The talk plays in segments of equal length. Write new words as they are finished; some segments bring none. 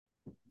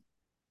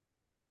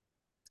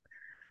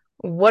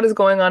What is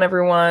going on,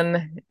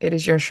 everyone? It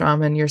is your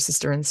shaman, your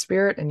sister in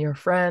spirit, and your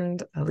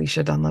friend,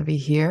 Alesha Dunleavy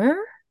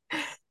here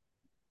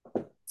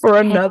for Hey,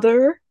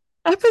 another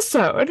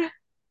episode.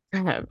 Go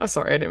ahead. I'm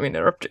sorry, I didn't mean to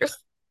interrupt you.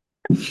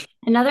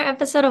 another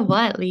episode of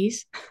what,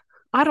 Lise?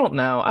 I don't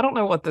know. I don't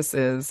know what this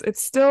is.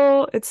 It's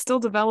still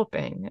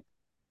developing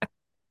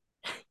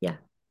Yeah,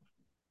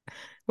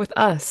 with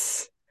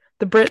us.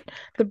 The Brit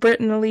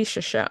and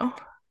Alicia show.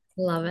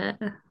 love it.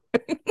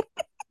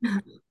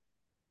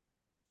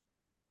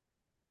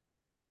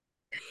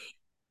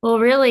 Well,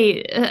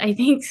 really, I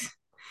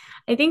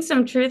think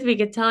some truth we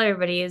could tell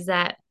everybody is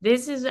that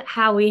this is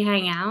how we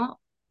hang out,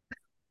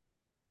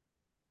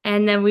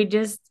 and then we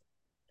just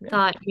Yeah.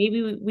 thought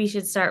maybe we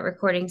should start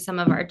recording some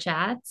of our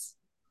chats.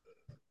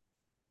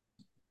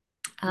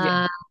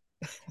 Yeah. Uh,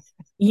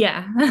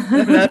 yeah,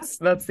 That's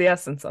the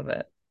essence of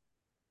it.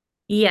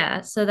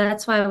 yeah. So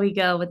that's why we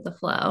go with the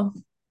flow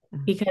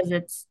because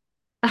it's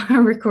a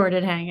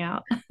recorded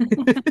hangout. I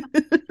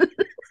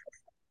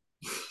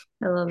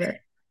love it.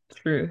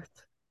 Truth.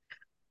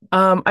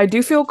 I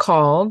do feel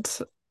called.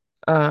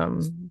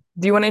 Do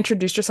you want to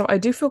introduce yourself? I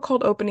do feel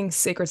called opening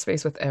sacred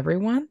space with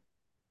everyone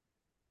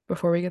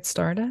before we get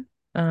started.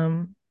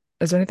 Um,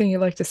 is there anything you'd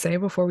like to say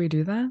before we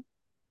do that?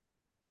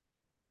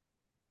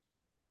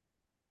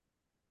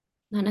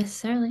 Not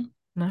necessarily.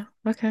 No?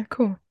 Okay,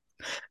 cool.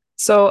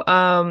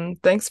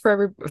 Thanks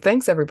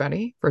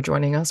everybody for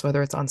joining us,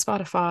 whether it's on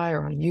Spotify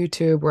or on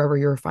YouTube, wherever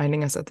you're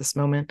finding us at this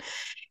moment.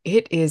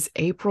 It is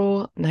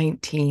April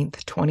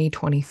 19th,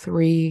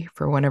 2023,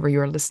 for whenever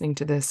you're listening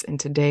to this, and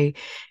today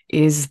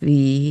is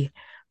the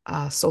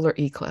solar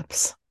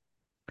eclipse.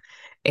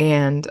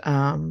 And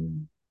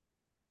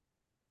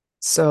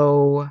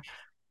so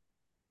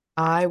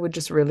I would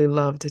just really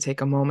love to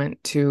take a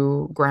moment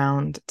to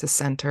ground, to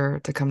center,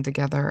 to come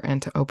together,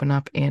 and to open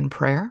up in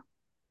prayer.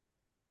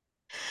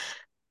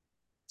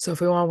 So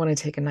if we all want to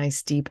take a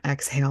nice deep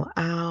exhale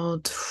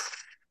out,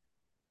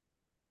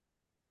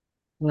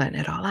 letting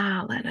it all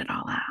out, letting it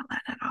all out,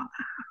 letting it all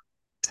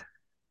out.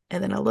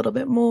 And then a little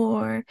bit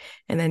more,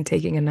 and then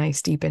taking a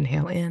nice deep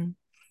inhale in,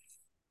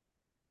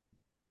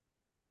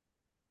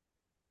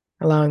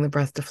 allowing the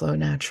breath to flow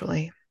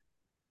naturally.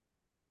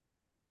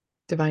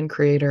 Divine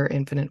Creator,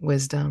 infinite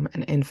wisdom,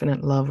 and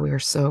infinite love, we are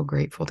so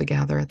grateful to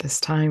gather at this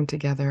time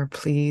together.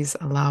 Please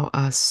allow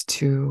us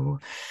to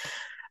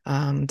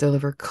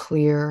deliver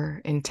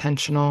clear,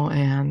 intentional,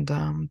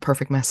 and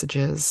perfect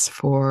messages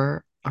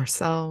for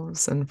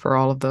ourselves and for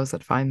all of those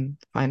that find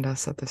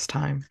us at this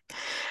time.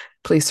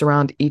 Please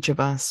surround each of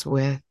us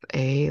with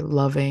a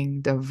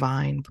loving,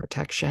 divine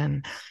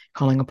protection,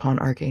 calling upon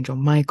Archangel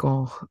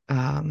Michael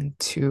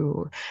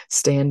to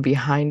stand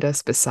behind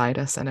us, beside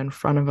us, and in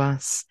front of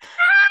us,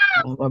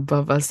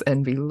 above us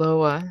and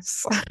below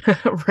us,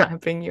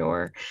 wrapping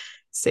your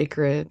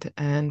sacred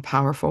and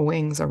powerful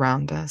wings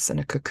around us in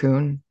a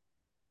cocoon,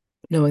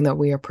 knowing that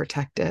we are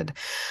protected.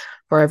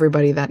 For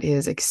everybody that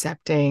is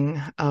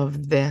accepting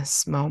of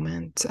this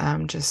moment,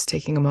 just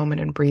taking a moment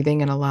and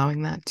breathing and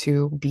allowing that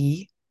to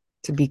be,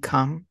 to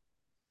become,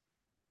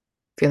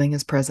 feeling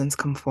his presence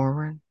come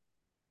forward.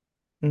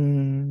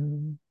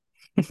 Mm.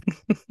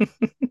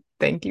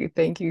 Thank you,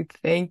 thank you,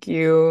 thank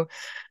you.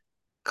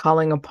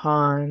 Calling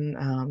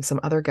upon some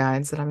other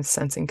guides that I'm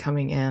sensing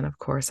coming in. Of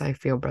course, I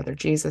feel Brother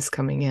Jesus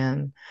coming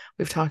in.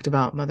 We've talked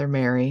about Mother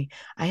Mary.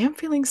 I am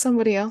feeling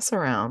somebody else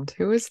around.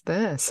 Who is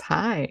this?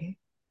 Hi.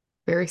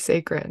 Very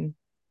sacred.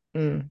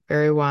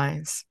 Very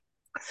wise.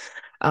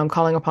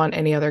 Calling upon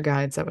any other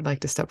guides that would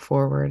like to step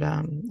forward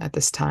at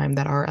this time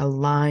that are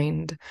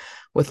aligned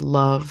with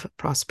love,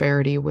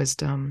 prosperity,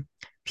 wisdom,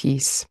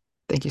 peace.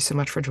 Thank you so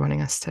much for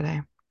joining us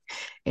today.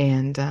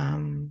 And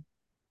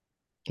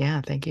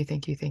yeah, thank you,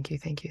 thank you, thank you,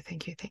 thank you,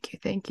 thank you, thank you,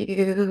 thank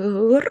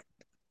you.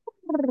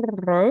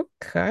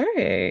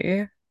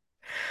 Okay.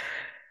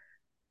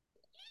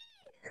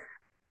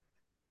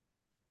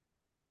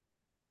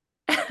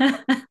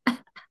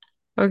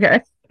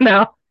 Okay.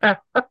 No.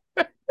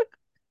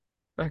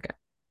 Okay.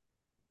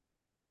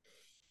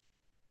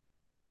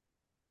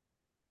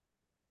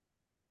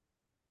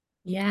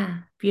 Yeah,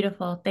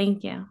 beautiful.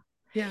 Thank you.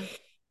 Yeah.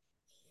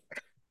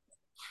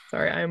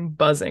 Sorry, I'm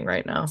buzzing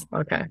right now.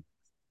 Okay.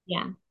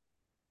 Yeah.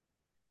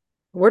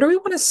 Where do we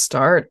want to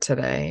start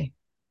today?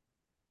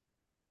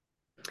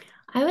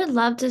 I would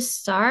love to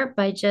start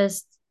by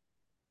just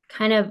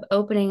kind of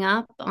opening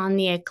up on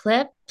the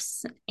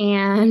eclipse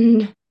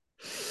and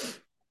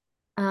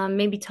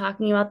maybe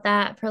talking about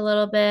that for a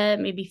little bit,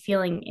 maybe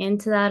feeling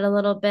into that a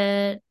little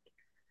bit.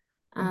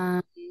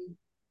 Um,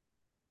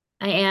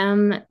 I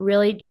am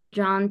really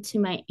drawn to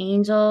my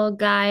angel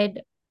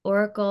guide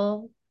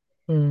oracle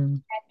Hmm.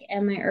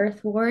 and my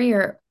earth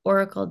warrior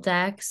oracle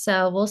deck.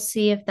 So we'll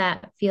see if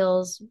that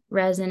feels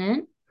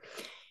resonant.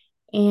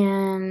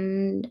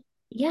 And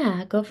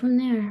yeah, go from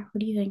there. What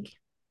do you think?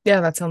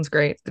 Yeah, that sounds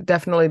great.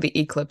 Definitely the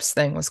eclipse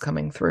thing was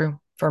coming through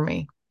for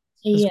me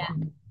as Yeah.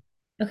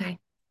 well. Okay.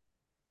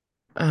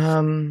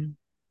 Um,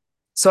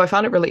 so I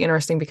found it really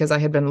interesting because I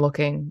had been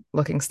looking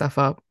stuff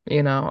up,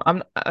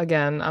 I'm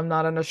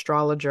not an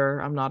astrologer,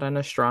 I'm not an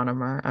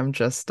astronomer. I'm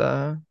just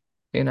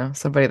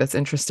somebody that's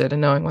interested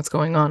in knowing what's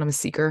going on. I'm a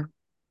seeker.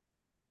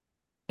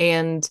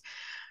 And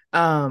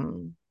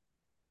um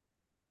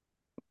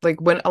like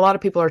when a lot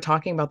of people are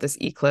talking about this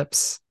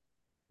eclipse,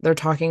 they're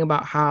talking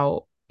about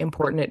how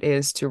important it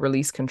is to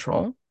release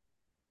control.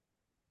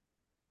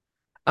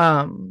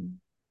 Um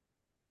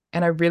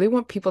and I really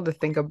want people to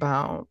think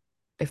about,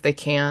 if they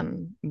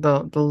can,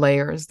 the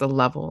layers, the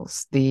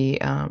levels,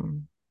 the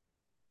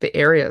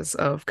areas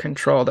of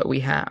control that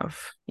we have,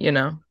 you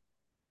know.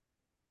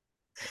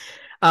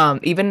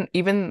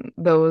 Even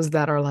those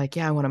that are like,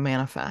 yeah, I want to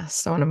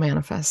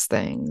manifest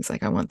things,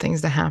 like I want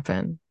things to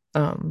happen.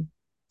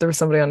 There was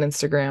somebody on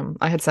Instagram.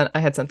 I had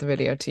sent the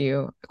video to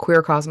you,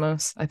 Queer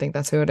Cosmos, I think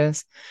that's who it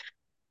is.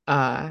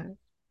 uh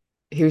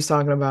he was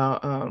talking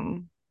about,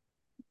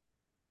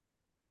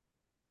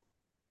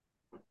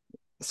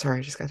 sorry,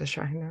 I just got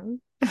distracted.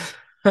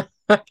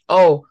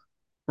 Oh,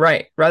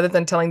 right, rather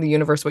than telling the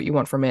universe what you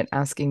want from it,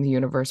 asking the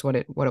universe what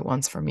it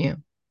wants from you.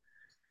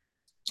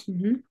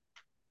 Mhm.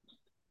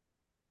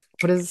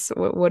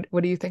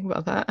 What do you think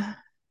about that?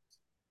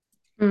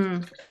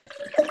 Mm.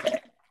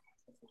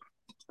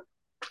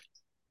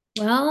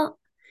 Well,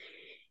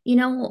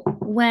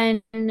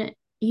 when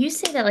you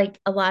say that, like,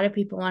 a lot of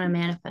people want to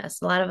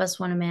manifest, a lot of us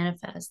want to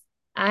manifest,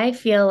 I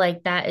feel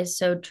like that is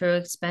so true,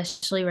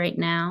 especially right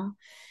now.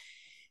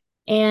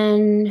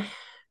 And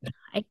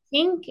I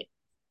think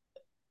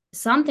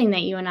something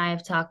that you and I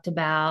have talked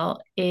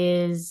about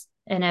is,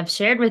 and have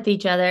shared with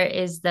each other,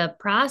 is the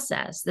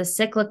process, the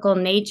cyclical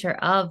nature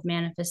of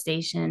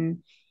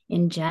manifestation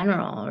in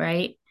general,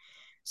 right?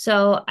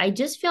 So I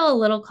just feel a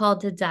little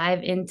called to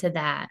dive into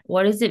that.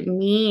 What does it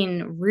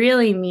mean,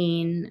 really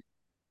mean,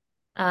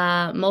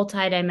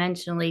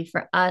 multidimensionally,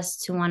 for us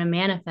to want to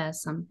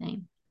manifest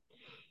something?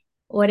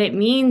 What it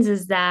means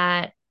is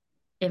that,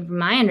 in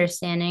my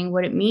understanding,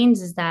 what it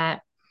means is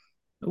that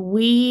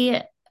we,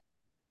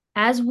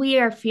 as we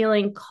are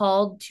feeling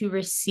called to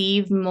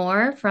receive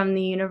more from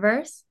the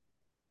universe,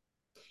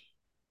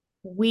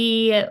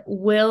 we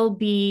will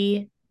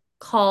be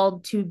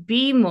called to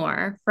be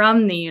more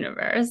from the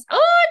universe.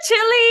 Oh,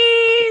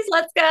 chilies,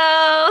 let's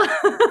go.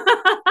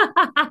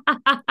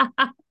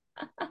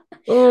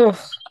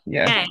 Oh,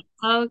 yeah. Okay,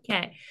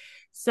 okay.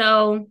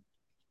 So,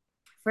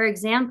 for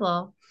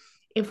example,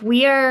 if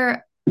we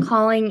are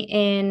calling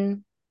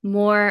in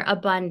more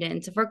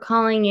abundance, if we're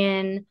calling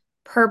in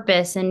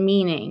purpose and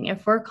meaning,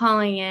 if we're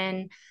calling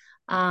in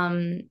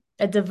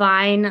a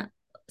divine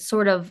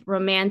sort of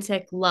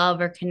romantic love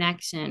or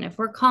connection, if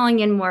we're calling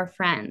in more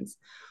friends,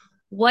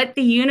 what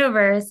the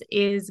universe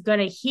is going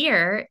to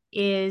hear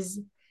is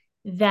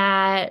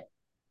that,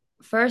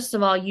 first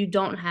of all, you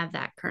don't have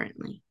that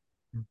currently.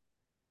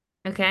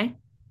 Okay.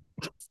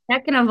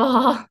 Second of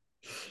all,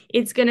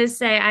 it's going to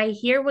say, I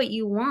hear what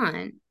you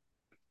want,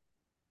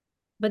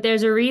 but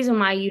there's a reason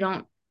why you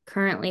don't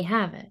currently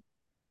have it.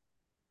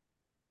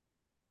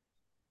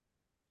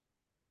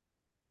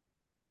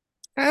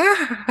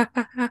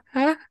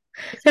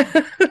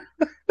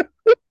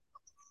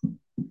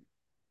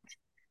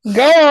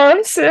 Go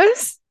on,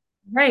 sis.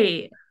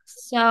 Right.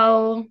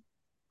 So,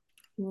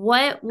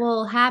 what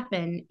will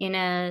happen in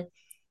a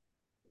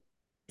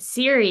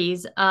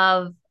series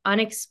of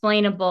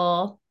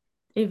unexplainable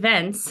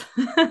events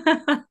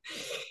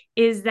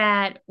is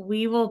that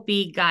we will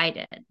be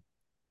guided.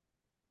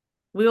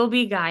 We will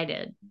be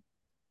guided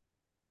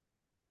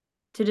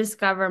to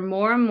discover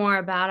more and more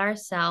about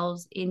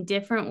ourselves in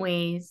different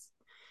ways,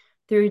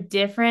 through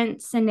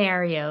different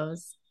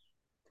scenarios,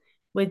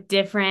 with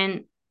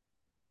different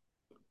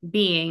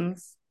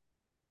beings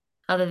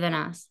other than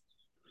us.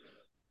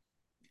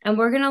 And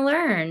we're going to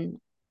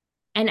learn.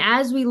 And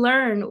as we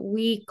learn,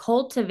 we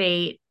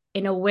cultivate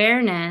an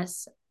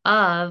awareness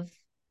of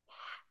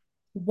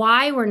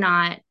why we're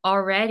not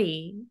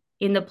already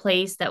in the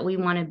place that we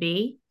want to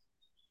be.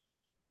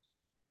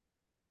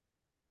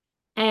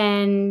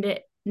 And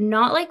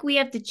not like we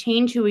have to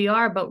change who we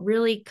are, but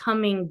really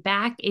coming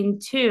back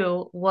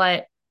into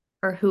what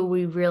or who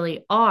we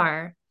really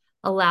are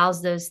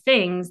allows those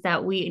things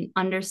that we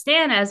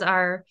understand as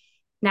our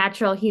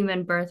natural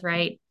human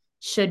birthright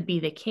should be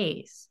the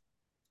case.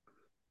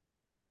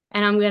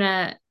 And I'm going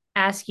to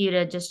ask you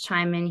to just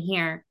chime in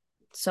here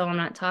so I'm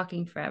not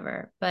talking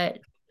forever. But,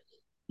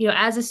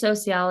 as a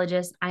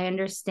sociologist, I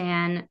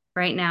understand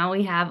right now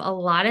we have a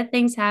lot of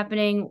things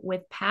happening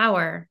with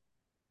power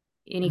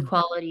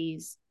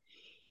inequalities.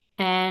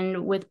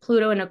 And with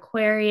Pluto and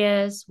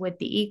Aquarius, with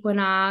the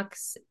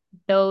equinox,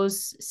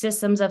 those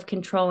systems of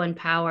control and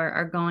power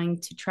are going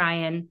to try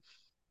and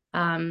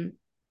um,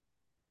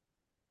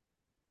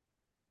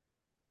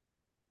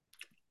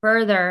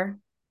 further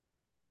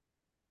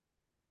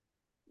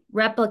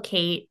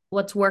replicate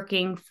what's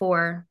working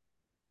for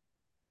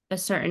a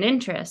certain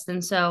interest.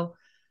 And so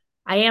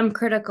I am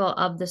critical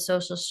of the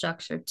social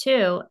structure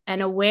too,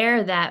 and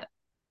aware that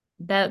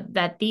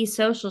these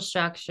social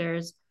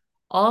structures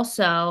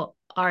also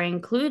are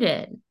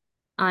included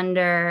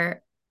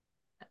under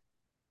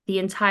the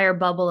entire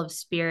bubble of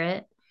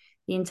spirit,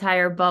 the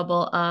entire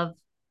bubble of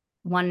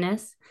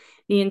oneness,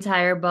 the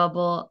entire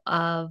bubble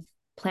of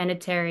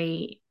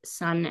planetary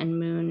sun and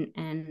moon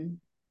and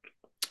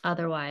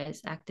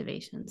otherwise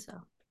activation. So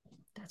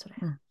that's what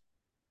I have.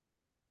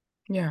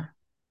 Hmm. Yeah.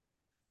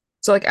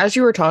 So like as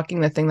you were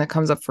talking, the thing that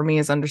comes up for me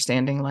is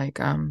understanding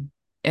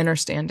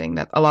understanding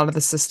that a lot of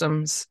the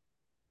systems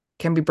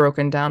can be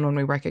broken down when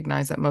we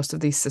recognize that most of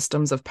these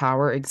systems of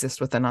power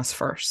exist within us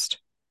first.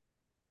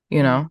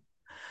 You Mm-hmm.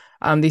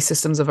 know, these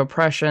systems of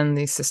oppression,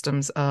 these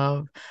systems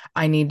of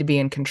I need to be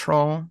in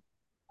control.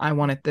 I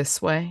want it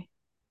this way.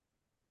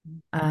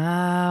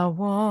 I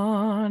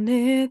want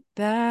it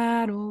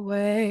that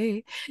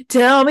way.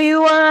 Tell me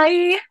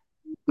why,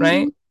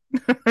 right?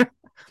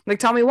 Like,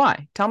 tell me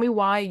why. Tell me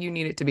why you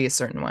need it to be a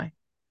certain way.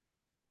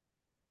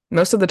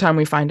 Most of the time,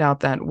 we find out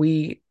that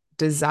we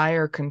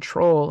desire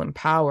control and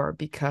power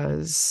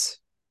because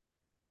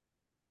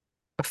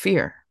of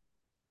fear,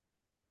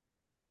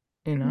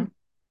 you know,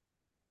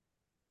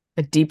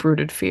 a deep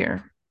rooted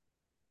fear.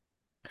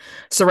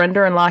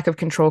 Surrender and lack of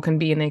control can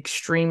be an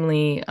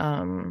extremely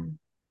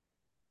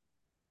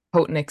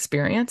potent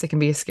experience. It can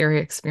be a scary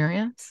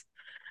experience,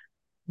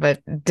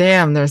 but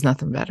damn, there's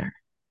nothing better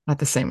at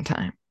the same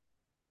time.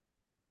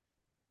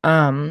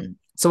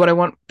 So what I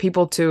want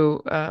people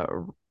to,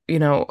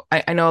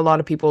 I know a lot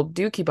of people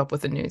do keep up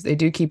with the news. They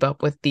do keep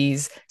up with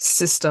these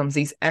systems,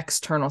 these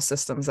external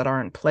systems that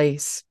are in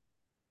place.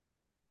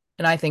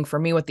 And I think for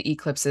me, what the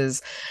eclipse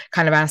is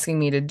kind of asking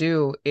me to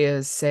do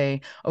is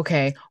say,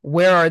 okay,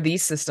 where are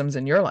these systems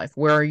in your life?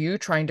 Where are you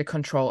trying to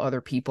control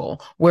other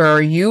people? Where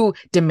are you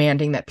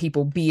demanding that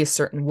people be a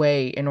certain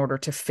way in order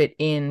to fit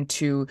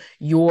into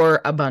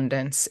your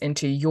abundance,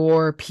 into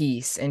your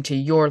peace, into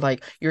your,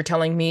 like, you're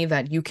telling me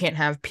that you can't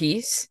have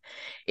peace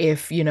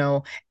if,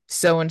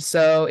 so and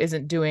so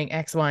isn't doing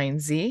X, Y, and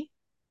Z?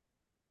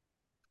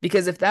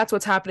 Because if that's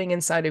what's happening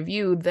inside of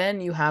you,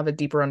 then you have a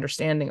deeper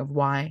understanding of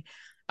why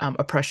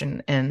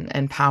oppression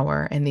and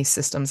power and these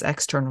systems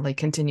externally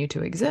continue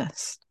to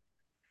exist.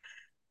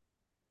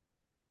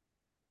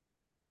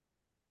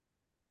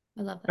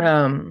 I love that.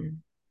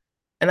 Um,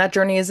 and that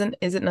journey isn't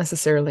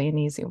necessarily an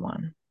easy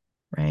one,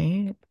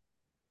 right?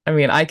 I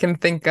mean, I can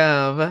think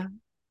of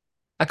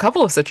a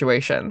couple of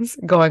situations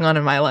going on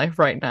in my life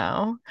right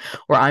now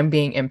where I'm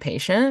being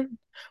impatient,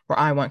 where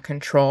I want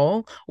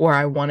control, where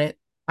I want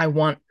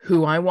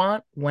who I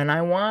want, when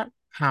I want,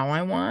 how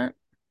I want,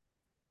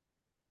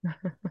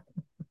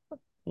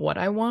 what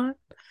I want,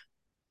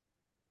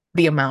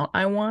 the amount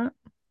I want.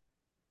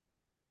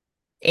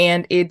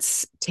 And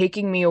it's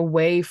taking me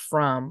away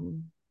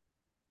from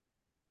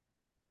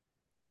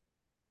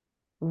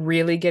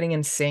really getting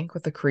in sync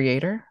with the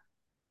creator,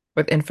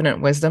 with infinite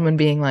wisdom, and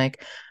being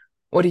like,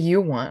 what do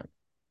you want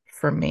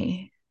from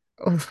me?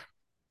 Oof,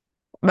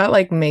 that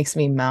like makes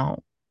me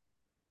melt.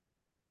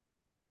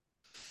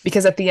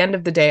 Because at the end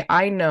of the day,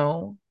 I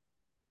know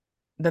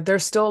that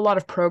there's still a lot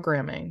of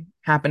programming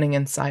happening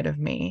inside of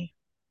me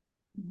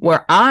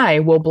where I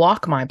will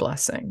block my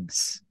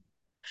blessings.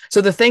 So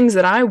the things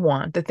that I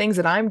want, the things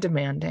that I'm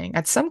demanding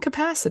at some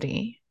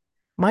capacity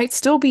might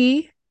still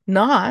be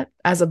not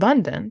as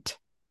abundant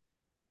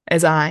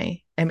as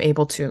I am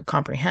able to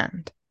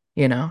comprehend.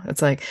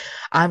 It's like,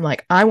 I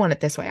want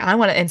it this way. I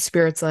want it. And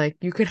spirit's like,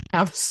 you could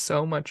have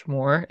so much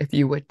more if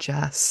you would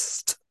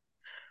just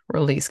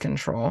release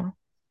control.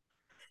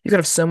 You could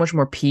have so much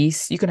more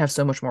peace. You could have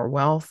so much more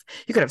wealth.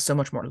 You could have so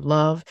much more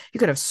love. You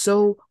could have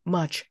so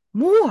much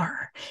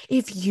more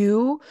if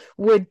you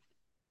would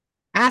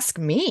ask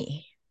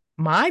me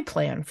my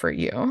plan for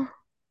you,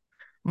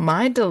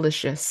 my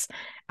delicious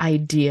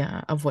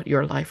idea of what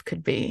your life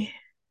could be.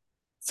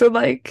 So,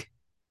 like,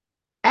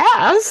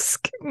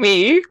 ask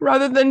me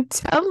rather than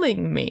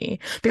telling me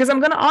because I'm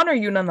going to honor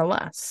you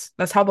nonetheless.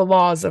 That's how the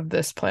laws of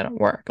this planet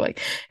work. Like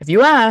if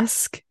you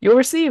ask, you'll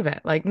receive it.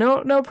 Like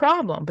no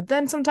problem. But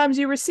then sometimes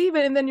you receive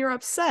it and then you're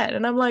upset.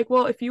 And I'm like,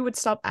 well, if you would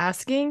stop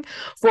asking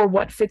for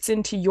what fits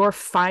into your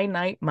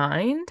finite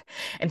mind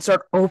and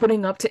start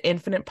opening up to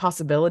infinite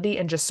possibility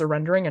and just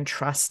surrendering and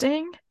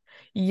trusting,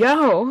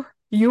 yo,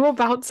 you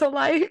about to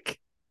like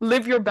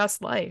live your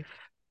best life.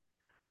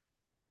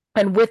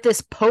 And with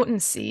this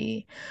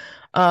potency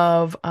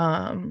of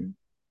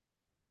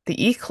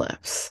the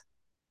eclipse.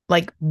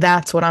 Like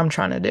that's what I'm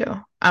trying to do.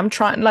 I'm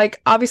trying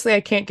like obviously I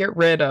can't get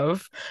rid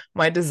of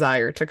my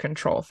desire to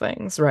control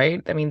things,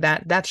 right? I mean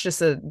that's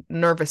just a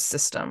nervous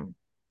system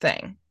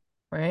thing,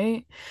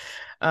 right?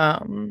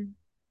 Um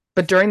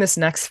but during this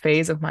next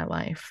phase of my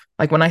life,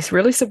 like when I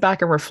really sit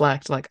back and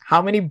reflect like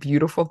how many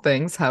beautiful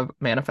things have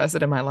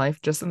manifested in my life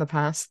just in the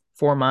past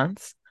 4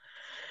 months,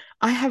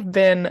 I have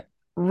been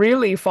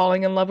really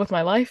falling in love with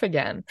my life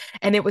again.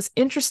 And it was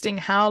interesting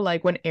how,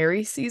 like, when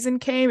Aries season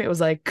came, it was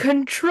like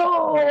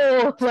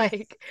control,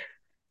 like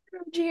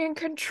energy and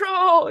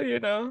control.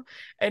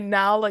 And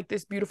now, like,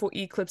 this beautiful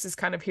eclipse is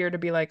kind of here to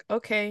be like,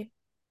 okay,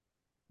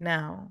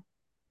 now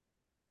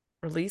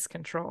release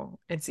control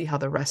and see how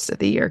the rest of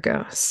the year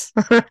goes.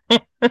 But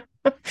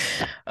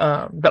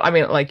I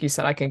mean, like you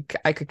said, I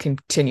could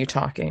continue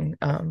talking.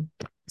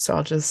 So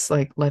I'll just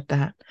like let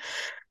that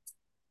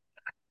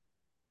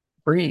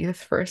breathe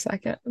for a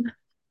second.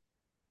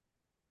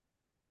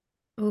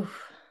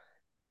 Oof.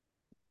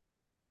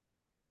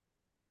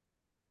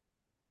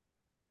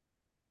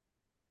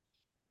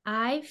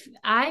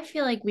 I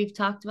feel like we've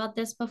talked about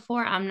this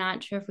before. I'm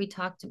not sure if we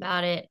talked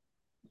about it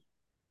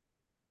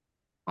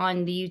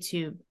on the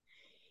YouTube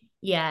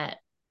yet.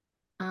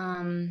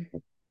 Um,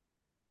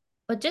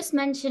 but just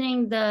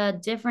mentioning the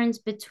difference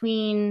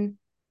between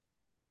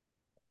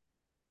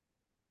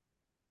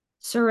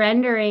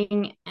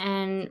surrendering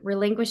and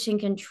relinquishing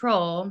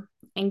control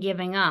and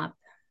giving up.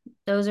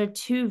 Those are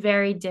two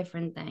very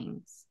different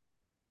things.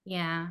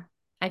 Yeah,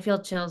 I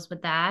feel chills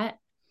with that.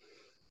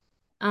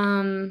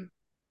 Um,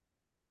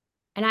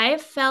 and I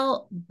have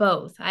felt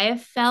both. I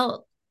have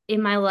felt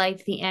in my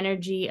life the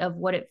energy of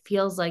what it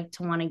feels like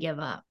to want to give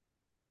up,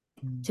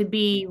 Mm. to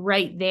be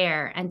right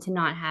there and to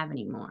not have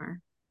anymore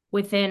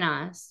within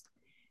us.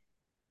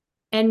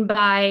 And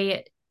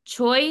by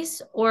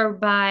choice or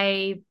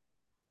by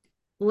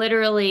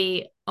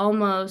literally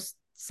almost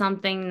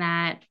something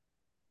that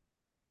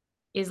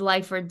is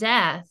life or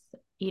death,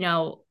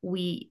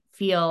 we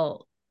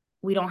feel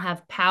we don't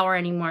have power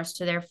anymore.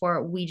 So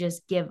therefore, we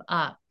just give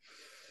up.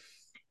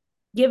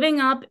 Giving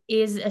up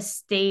is a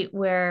state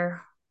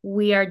where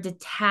we are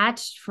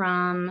detached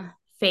from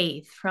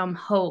faith, from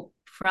hope,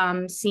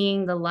 from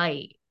seeing the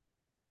light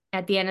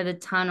at the end of the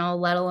tunnel,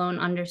 let alone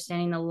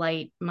understanding the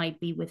light might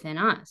be within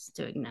us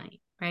to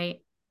ignite,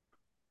 right?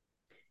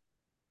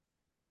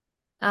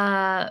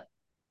 Uh,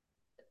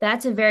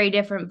 that's a very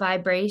different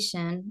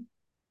vibration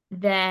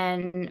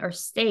than or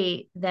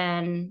state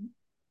than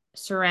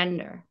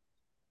surrender.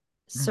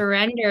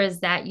 Surrender is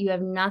that you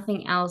have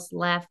nothing else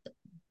left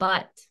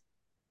but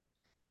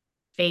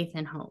faith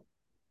and hope.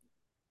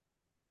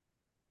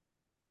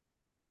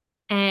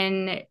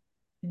 And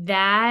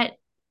that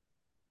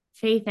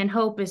faith and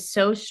hope is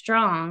so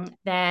strong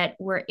that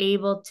we're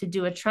able to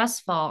do a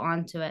trust fall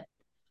onto it.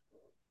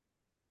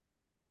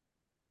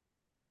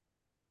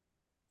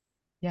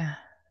 Yeah.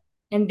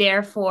 And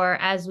therefore,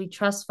 as we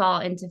trust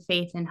fall into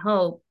faith and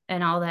hope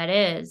and all that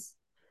is,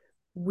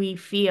 we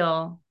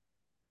feel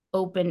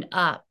opened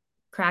up,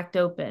 cracked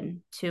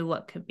open to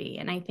what could be.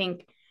 And I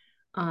think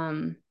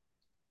um,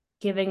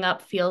 giving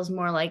up feels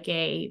more like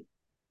a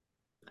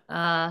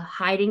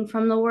hiding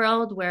from the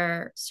world,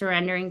 where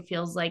surrendering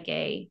feels like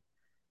a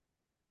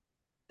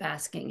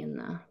basking in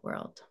the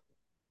world.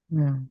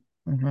 Mm.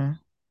 Mhm.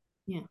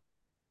 Yeah.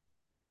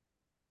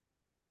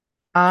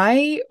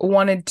 I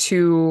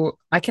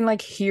can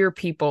like hear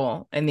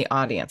people in the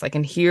audience. I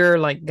can hear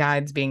like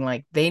guides being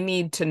like, they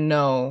need to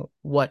know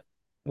what,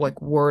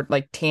 like word,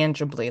 like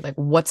tangibly, like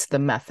what's the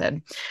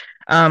method.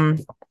 Um,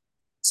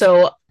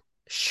 so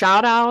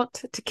shout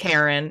out to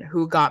Karen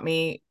who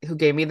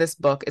gave me this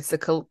book. It's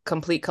the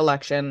complete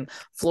collection,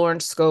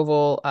 Florence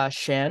Scovel,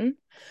 Shin.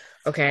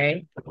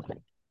 Okay.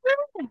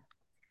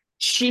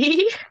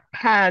 She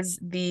has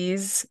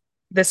this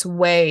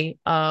way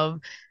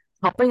of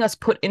helping us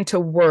put into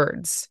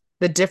words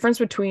the difference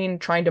between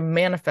trying to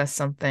manifest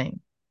something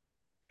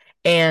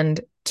and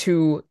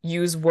to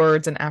use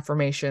words and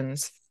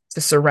affirmations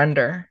to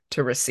surrender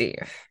to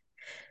receive.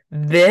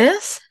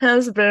 This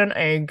has been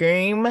a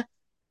game,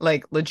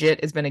 like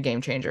legit, it's been a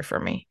game changer for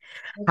me.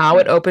 How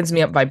it Okay. opens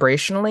me up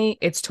vibrationally,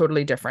 it's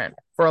totally different.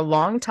 For a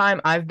long time,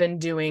 I've been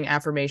doing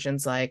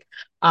affirmations like,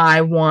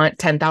 I want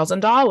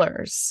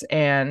 $10,000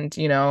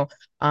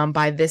 and,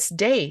 by this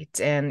date.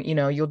 And,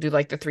 you'll do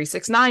like the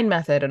 369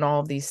 method and all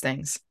of these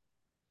things.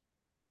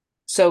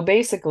 So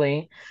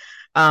basically,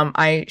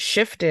 I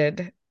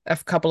shifted a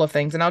couple of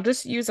things, and I'll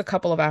just use a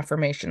couple of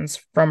affirmations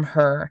from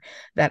her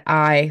that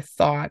I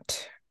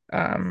thought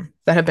that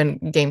have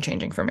been game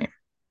changing for me.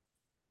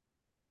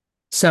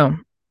 So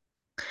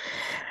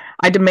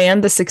I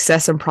demand the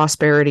success and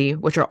prosperity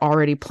which are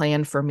already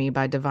planned for me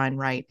by divine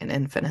right and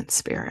infinite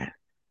spirit.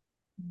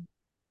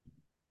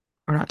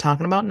 We're not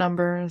talking about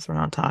numbers. We're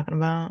not talking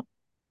about,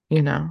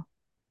 you know,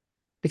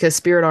 because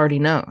spirit already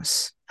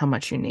knows how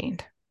much you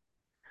need.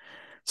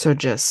 So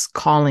just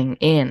calling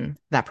in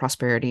that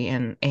prosperity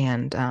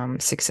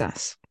and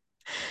success.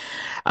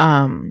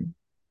 Um,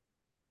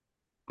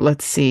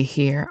 let's see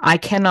here. I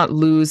cannot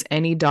lose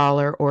any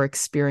dollar or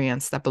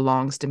experience that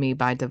belongs to me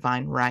by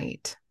divine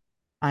right.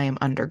 I am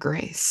under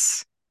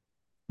grace.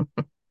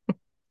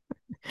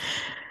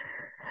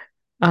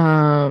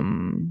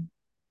 Um,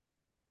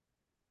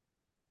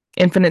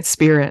 Infinite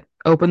Spirit,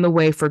 open the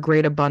way for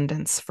great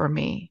abundance for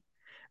me.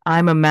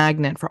 I'm a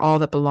magnet for all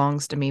that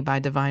belongs to me by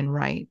divine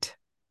right.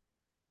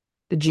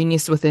 The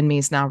genius within me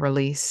is now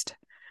released.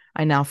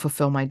 I now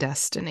fulfill my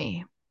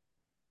destiny.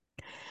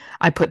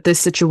 I put this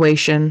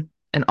situation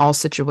and all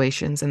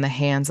situations in the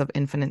hands of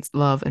infinite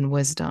love and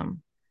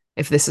wisdom.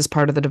 If this is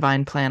part of the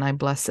divine plan, I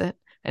bless it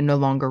and no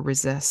longer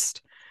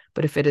resist.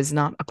 But if it is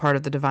not a part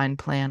of the divine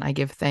plan, I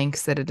give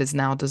thanks that it is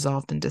now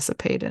dissolved and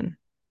dissipated.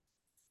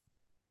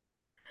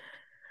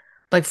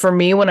 Like for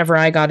me, whenever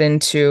I got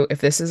into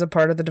if this is a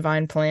part of the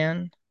divine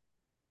plan,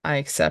 I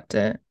accept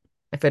it.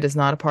 If it is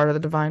not a part of the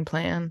divine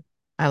plan,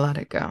 I let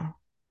it go.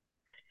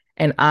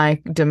 And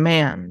I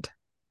demand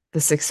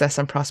the success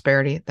and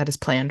prosperity that is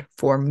planned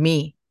for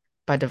me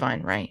by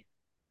divine right.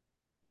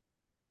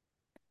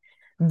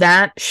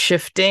 That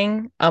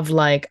shifting of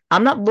like,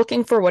 I'm not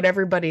looking for what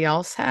everybody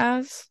else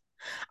has.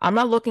 I'm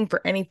not looking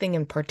for anything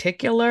in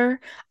particular.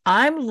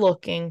 I'm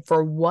looking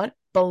for what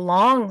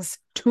belongs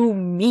to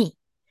me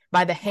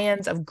by the Yeah.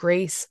 hands of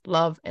grace,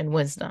 love, and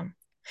wisdom.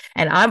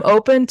 And I'm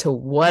open to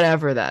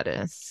whatever that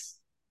is.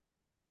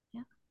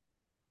 Yeah.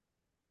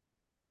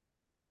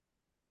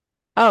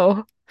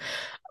 Oh,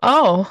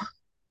 oh.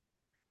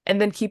 And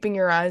then keeping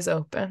your eyes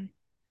open.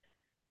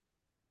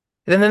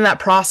 And then that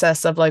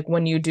process of like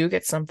when you do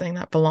get something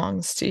that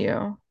belongs to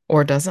you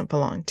or doesn't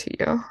belong to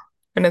you.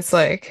 And it's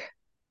like,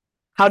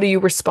 how do you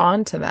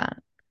respond to that?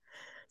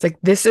 It's like,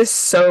 this is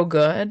so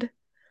good.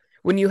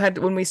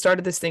 When we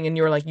started this thing and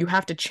you were like, you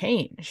have to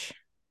change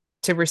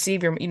to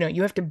receive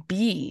you have to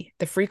be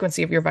the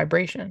frequency of your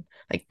vibration.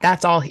 Like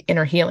that's all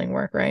inner healing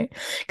work, right?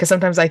 Because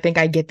sometimes I think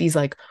I get these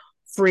like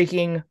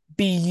freaking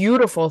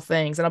beautiful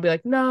things and I'll be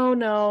like, no,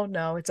 no,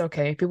 no, it's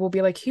okay. People will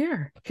be like,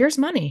 here's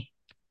money.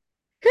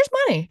 Here's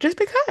money just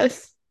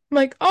because. I'm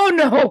like, oh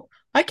no,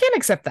 I can't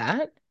accept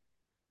that.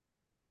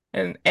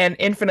 And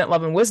infinite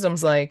love and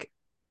wisdom's like,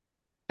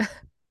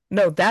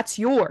 no, that's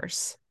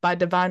yours by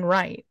divine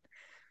right.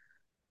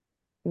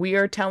 We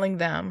are telling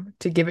them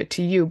to give it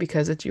to you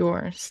because it's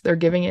yours. They're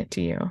giving it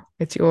to you.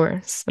 It's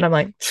yours. And I'm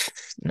like,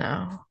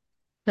 no,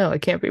 no,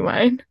 it can't be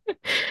mine.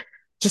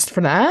 Just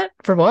for that?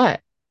 For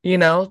what?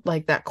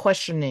 Like that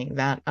questioning,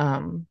 that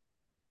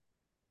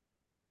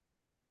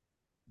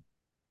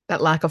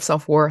lack of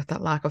self-worth,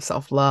 that lack of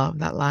self-love,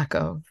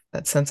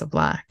 that sense of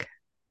lack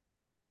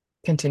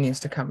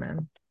continues to come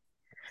in.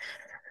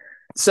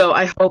 So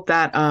I hope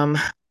that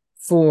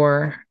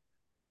for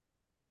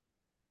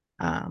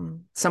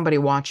somebody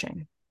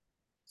watching,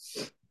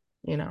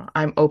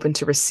 I'm open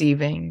to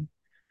receiving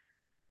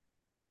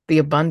the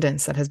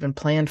abundance that has been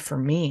planned for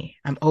me.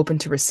 I'm open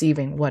to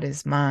receiving what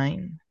is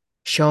mine.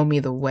 Show me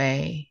the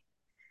way.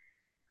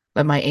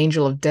 Let my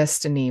angel of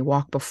destiny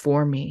walk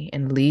before me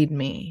and lead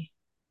me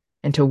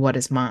into what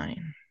is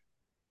mine.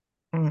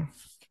 Mm,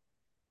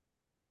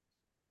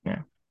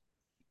 yeah.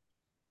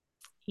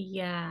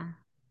 Yeah.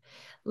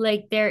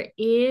 Like there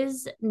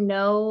is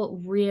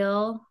no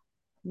real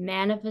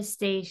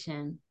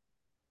manifestation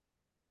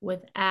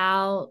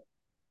without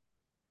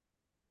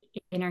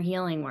inner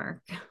healing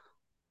work.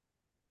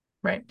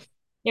 Right.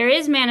 There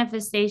is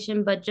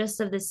manifestation, but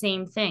just of the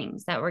same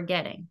things that we're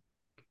getting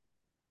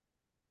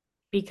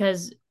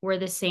because we're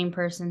the same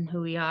person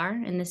who we are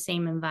in the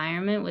same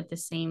environment with the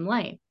same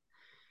life.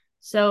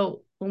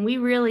 So when we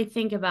really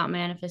think about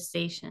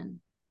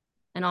manifestation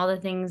and all the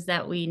things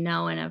that we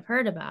know and have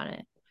heard about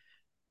it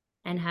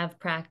and have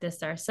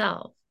practiced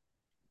ourselves,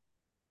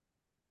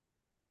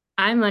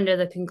 I'm under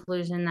the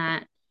conclusion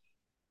that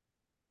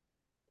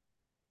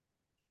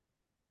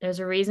there's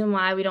a reason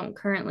why we don't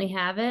currently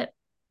have it.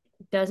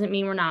 Doesn't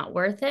mean we're not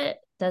worth it.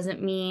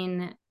 Doesn't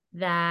mean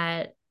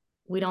that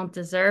we don't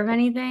deserve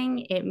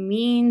anything. It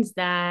means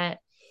that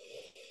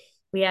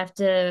we have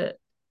to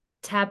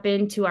tap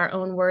into our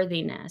own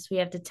worthiness. We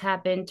have to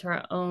tap into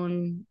our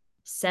own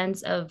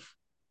sense of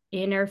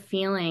inner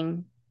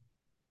feeling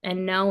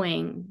and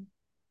knowing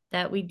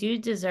that we do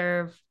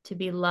deserve to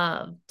be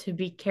loved, to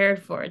be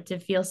cared for, to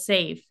feel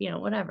safe,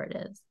 whatever it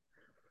is,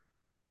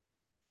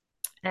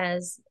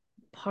 as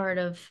part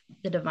of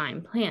the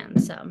divine plan.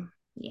 So,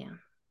 yeah,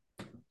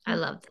 I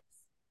love this.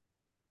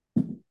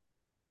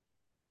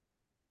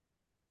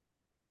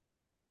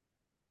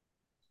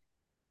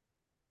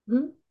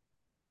 Mm-hmm.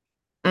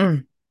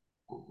 Mm.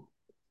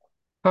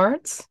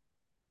 Cards?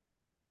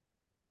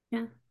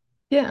 Yeah.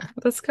 Yeah,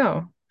 let's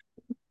go.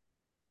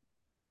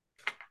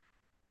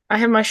 I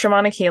have my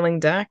shamanic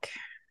healing deck.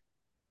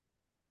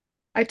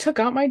 I took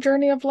out my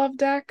Journey of Love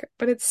deck,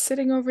 but it's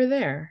sitting over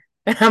there.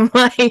 And I'm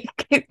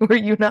like, were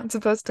you not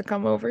supposed to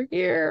come over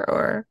here?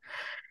 Or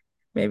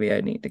maybe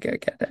I need to go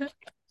get it.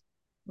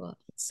 Well,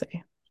 Let's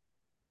see.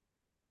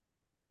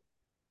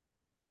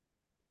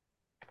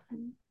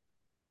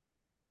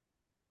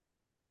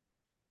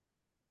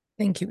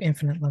 Thank you,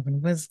 infinite love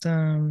and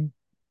wisdom.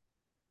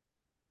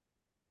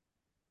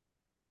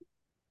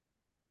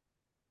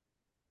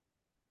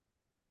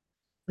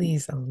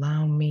 Please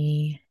allow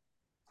me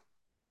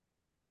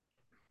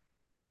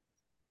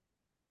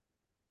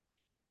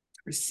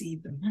to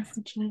receive the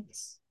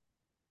messages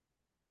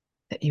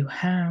that you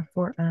have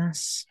for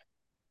us.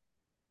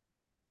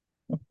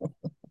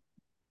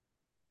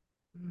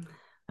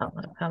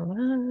 Hello,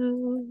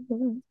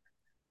 hello.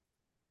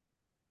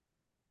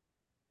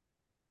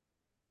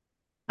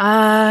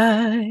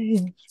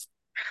 I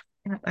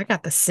I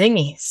got the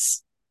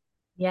singies.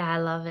 yeah, I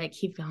love it.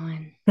 Keep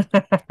going.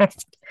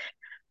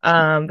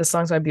 The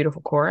song's my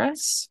beautiful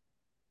chorus.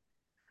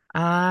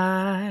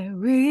 I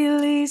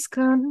release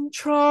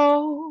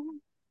control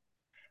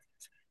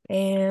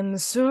and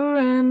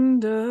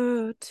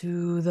surrender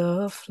to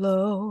the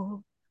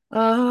flow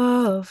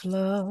of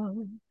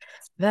love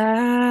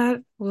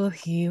that will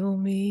heal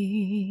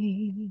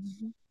me.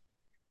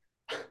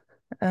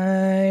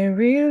 I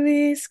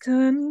release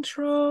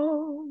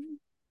control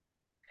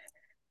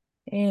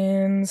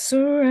and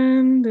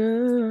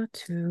surrender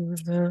to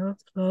the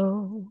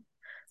flow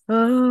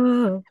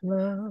of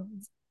love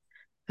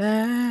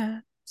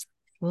that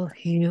will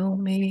heal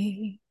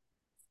me.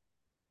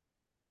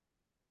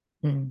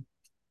 Hmm.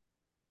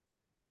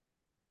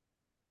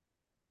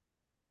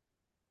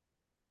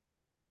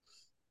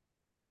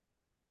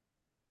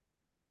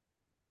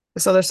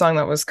 This other song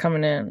that was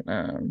coming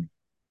in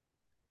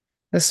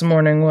this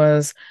morning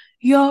was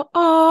You're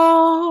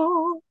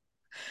all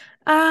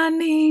I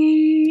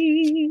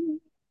need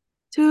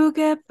to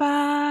get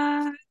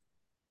by.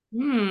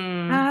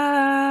 Hmm.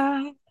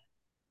 I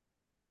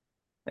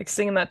like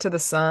singing that to the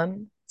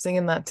sun,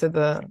 singing that to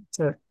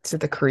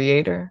the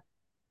creator.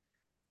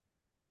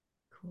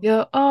 Cool.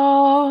 You're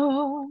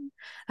all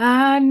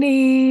I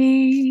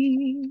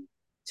need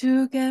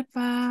to get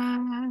by.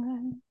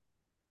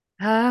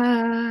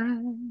 I,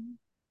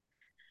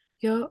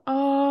 you're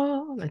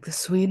all like the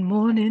sweet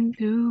morning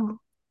dew.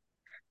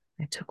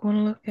 I took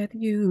one look at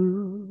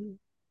you,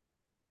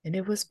 and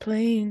it was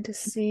plain to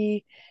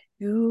see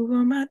you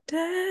were my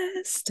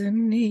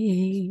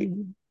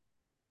destiny.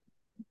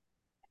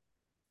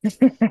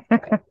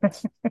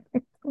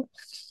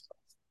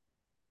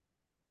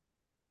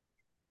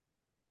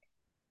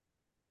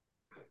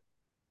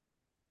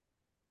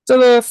 So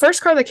the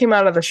first card that came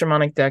out of the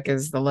shamanic deck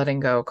is the letting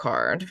go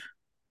card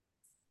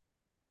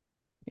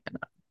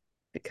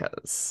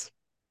because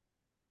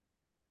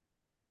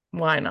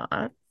why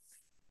not?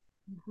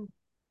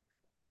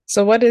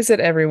 So what is it,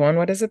 everyone?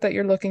 What is it that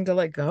you're looking to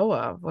let go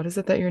of? What is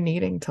it that you're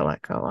needing to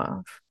let go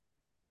of?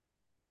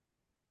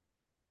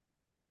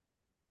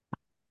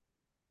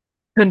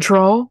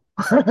 Control?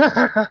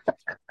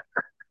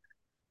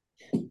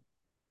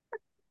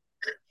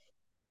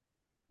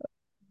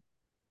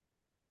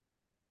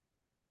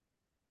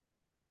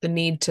 The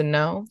need to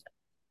know,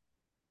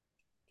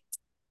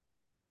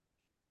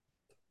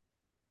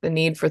 the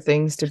need for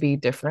things to be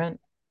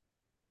different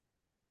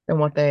than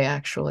what they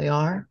actually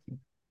are.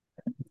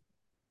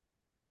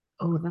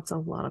 Oh, that's a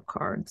lot of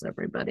cards,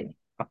 everybody.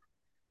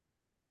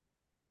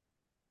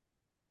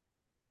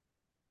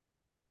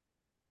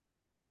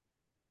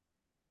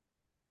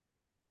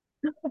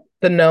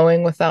 The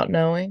knowing without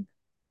knowing.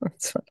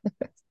 That's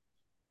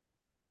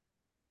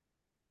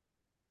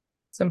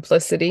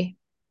simplicity,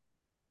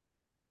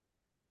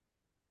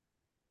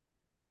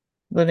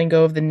 letting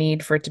go of the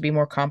need for it to be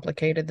more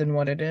complicated than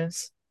what it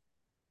is.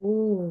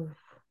 Ooh.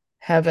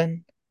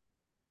 Heaven,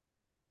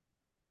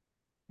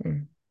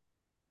 mm.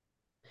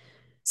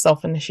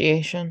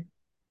 Self-initiation.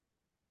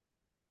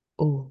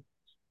 Ooh,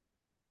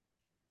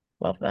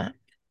 love that.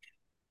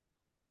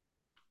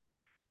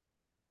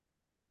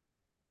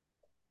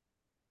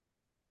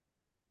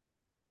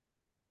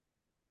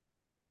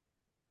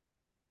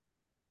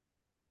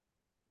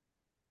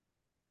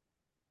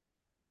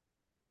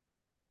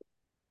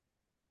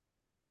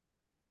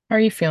 How are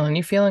you feeling?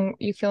 You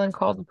feeling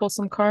called to pull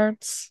some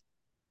cards?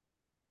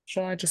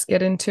 Shall I just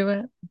get into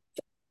it?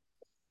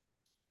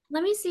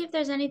 Let me see if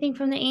there's anything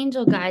from the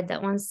angel guide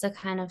that wants to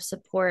kind of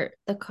support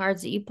the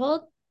cards that you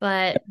pulled,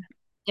 but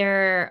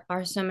there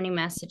are so many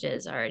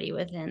messages already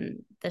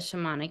within the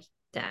shamanic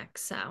deck.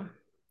 So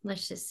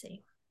let's just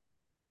see.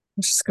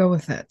 Let's just go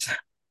with it.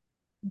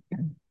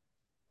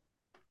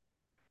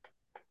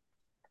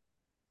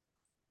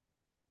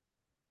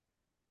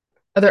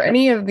 Are there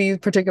any of these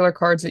particular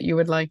cards that you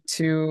would like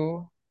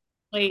to?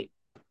 Wait.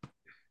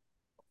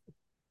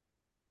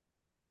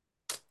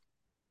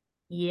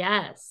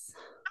 Yes.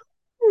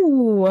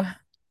 Ooh,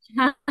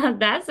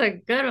 That's a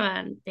good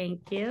one.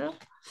 Thank you.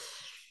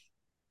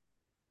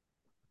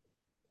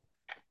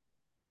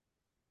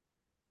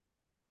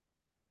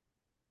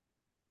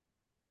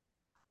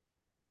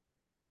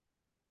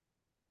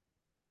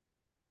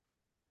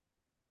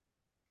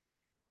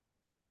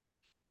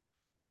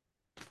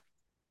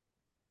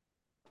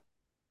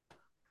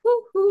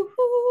 Woo, woo,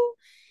 woo.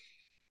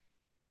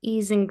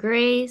 Ease and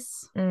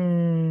grace.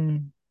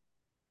 mm,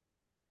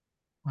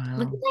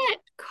 Look at wow. that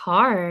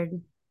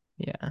card.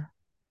 Yeah.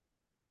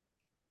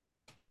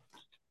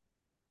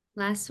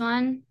 Last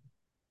one.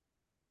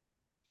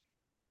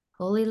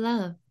 Holy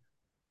love.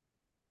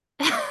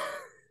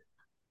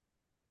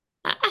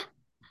 Okay.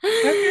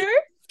 Okay.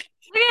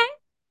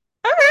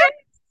 Okay.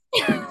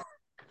 Okay.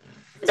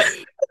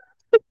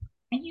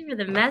 Thank you for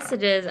the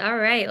messages. All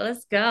right,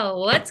 let's go.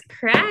 What's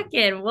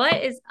cracking?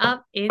 What is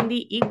up in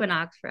the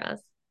equinox for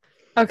us?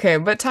 Okay,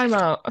 but time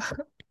out.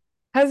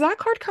 Has that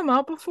card come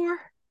out before?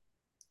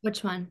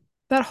 Which one?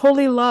 That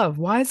holy love.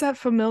 Why is that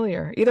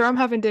familiar? Either I'm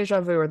having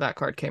deja vu or that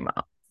card came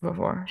out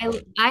before.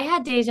 I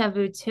had deja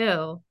vu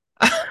too.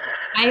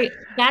 I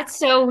That's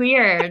so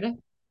weird.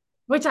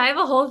 Which I have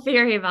a whole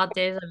theory about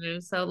deja vu.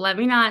 So let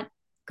me not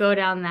go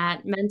down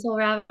that mental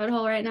rabbit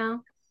hole right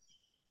now.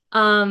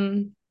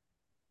 Um,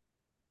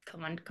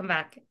 Come on, come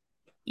back.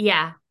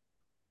 Yeah,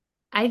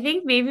 I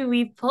think maybe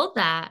we pulled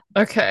that.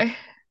 Okay. It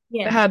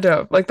Yeah. had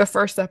to like the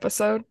first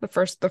episode, the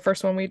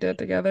first one we did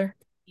together.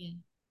 Yeah.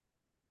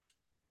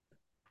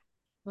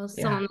 Well,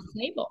 still Yeah. on the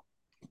table.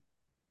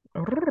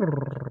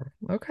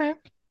 Okay.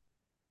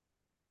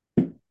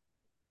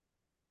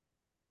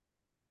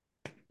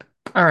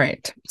 All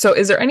right. So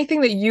is there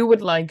anything that you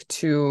would like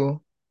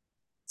to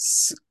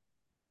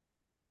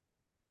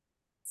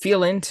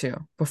feel into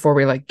before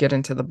we like get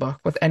into the book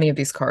with any of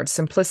these cards?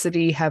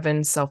 Simplicity,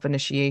 heaven,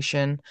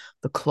 self-initiation,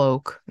 the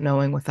cloak,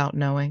 knowing without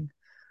knowing,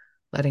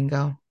 letting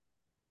go.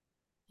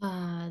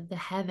 The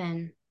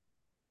heaven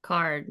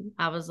card.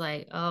 I was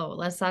like, oh,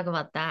 let's talk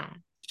about that.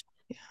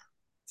 Yeah,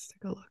 let's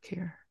take a look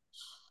here.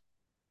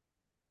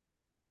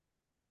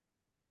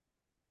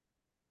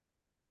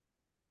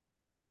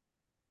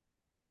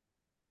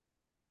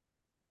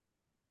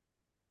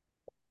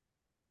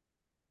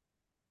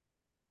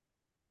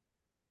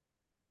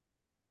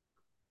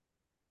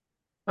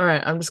 All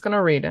right, I'm just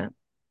gonna read it.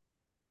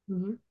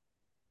 Mhm.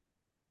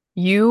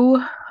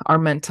 You are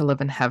meant to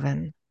live in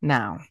heaven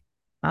now,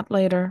 not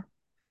later,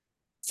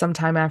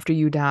 sometime after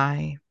you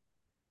die.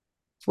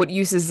 What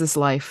use is this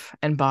life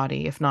and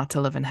body if not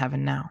to live in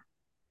heaven now?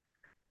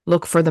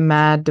 Look for the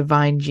mad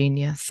divine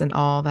genius in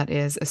all that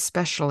is,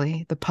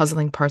 especially the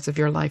puzzling parts of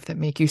your life that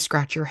make you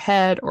scratch your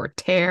head or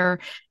tear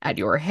at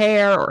your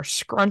hair or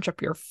scrunch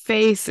up your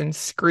face and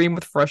scream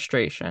with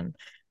frustration.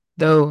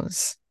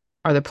 Those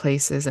are the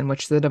places in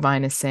which the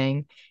divine is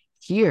saying,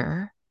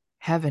 here,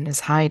 heaven is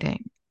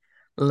hiding.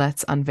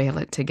 Let's unveil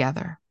it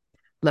together.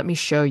 Let me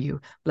show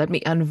you. Let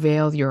me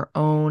unveil your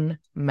own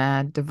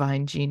mad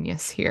divine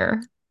genius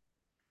here.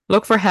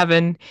 Look for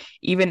heaven,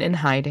 even in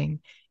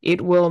hiding.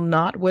 It will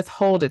not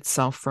withhold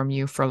itself from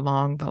you for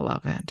long,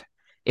 beloved.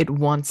 It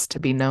wants to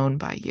be known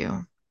by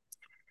you.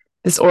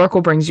 This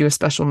oracle brings you a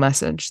special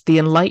message. The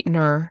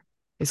enlightener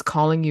is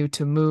calling you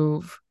to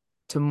move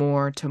to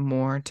more, to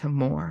more, to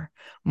more.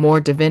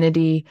 More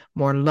divinity,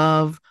 more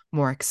love,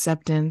 more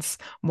acceptance,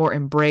 more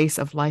embrace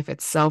of life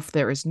itself.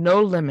 There is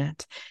no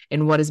limit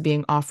in what is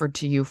being offered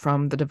to you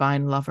from the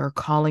divine lover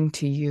calling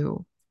to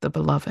you, the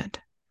beloved.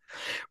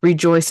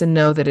 Rejoice and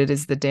know that it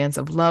is the dance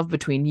of love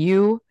between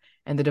you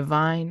and the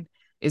divine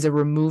is a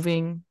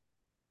removing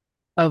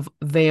of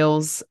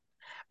veils.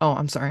 Oh,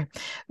 I'm sorry.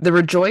 The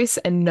rejoice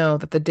and know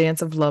that the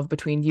dance of love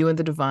between you and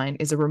the divine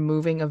is a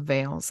removing of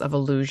veils of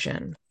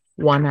illusion,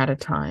 one at a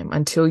time,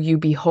 until you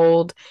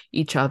behold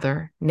each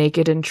other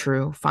naked and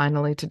true,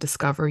 finally to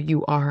discover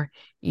you are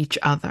each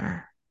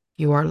other.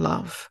 You are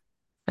love.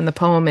 And the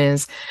poem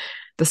is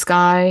the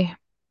sky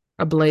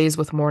ablaze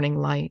with morning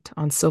light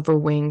on silver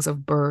wings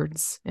of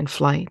birds in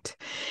flight.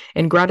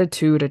 In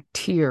gratitude, a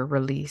tear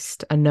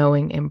released, a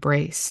knowing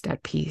embraced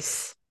at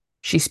peace.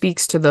 She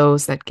speaks to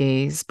those that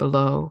gaze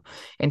below,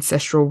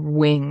 ancestral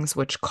wings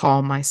which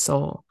call my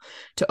soul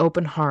to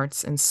open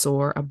hearts and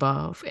soar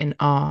above. In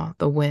awe,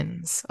 the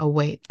winds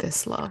await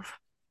this love.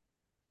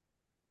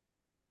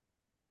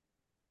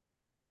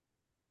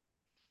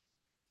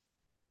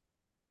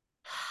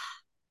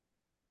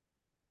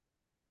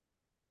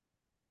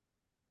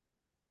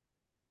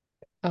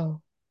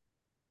 Oh,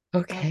 That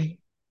okay.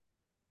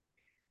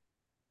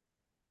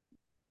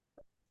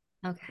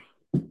 okay.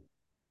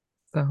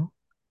 So,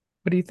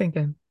 what are you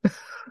thinking?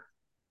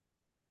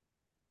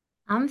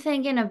 I'm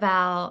thinking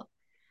about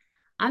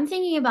I'm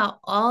thinking about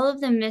all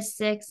of the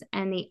mystics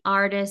and the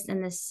artists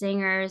and the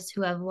singers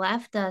who have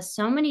left us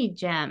so many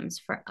gems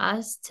for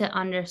us to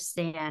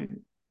understand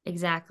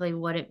exactly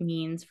what it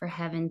means for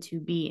heaven to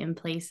be in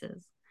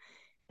places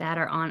that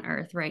are on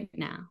earth right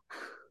now.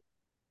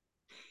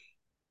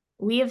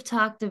 We have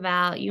talked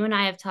about, you and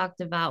I have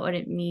talked about what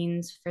it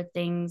means for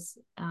things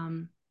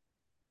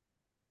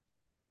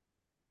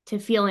to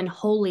feel in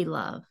holy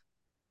love.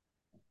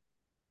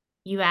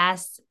 You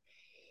asked,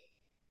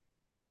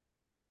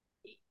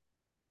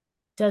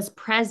 does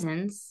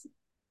presence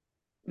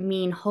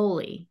mean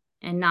holy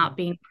and not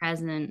being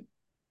present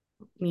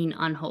mean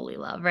unholy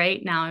love, right?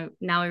 Now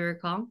we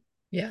recall.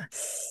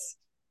 Yes.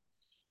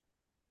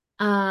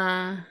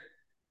 Uh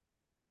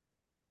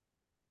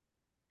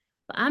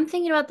I'm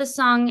thinking about the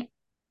song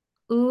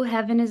Ooh,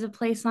 Heaven is a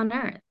Place on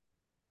Earth.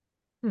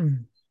 Hmm.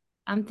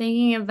 I'm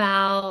thinking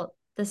about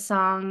the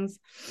songs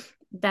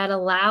that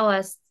allow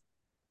us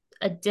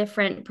a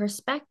different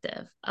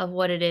perspective of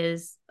what it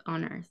is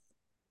on earth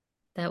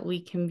that we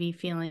can be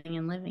feeling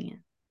and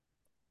living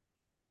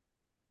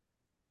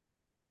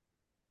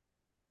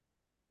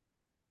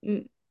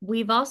in.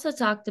 We've also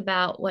talked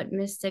about what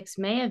mystics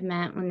may have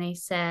meant when they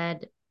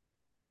said,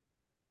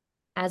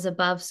 as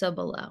above, so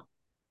below.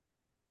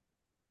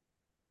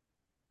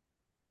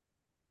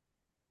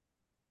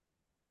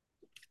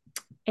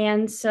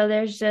 And so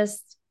there's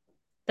just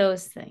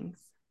those things.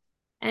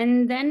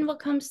 And then what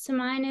comes to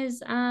mind is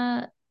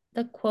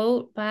the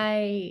quote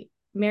by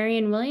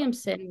Marianne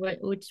Williamson,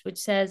 which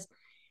says,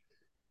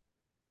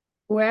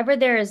 "Wherever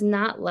there is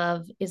not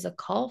love is a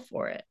call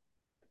for it."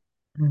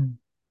 Hmm.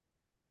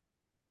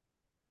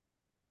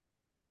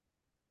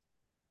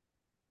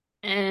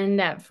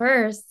 And at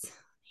first,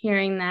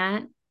 hearing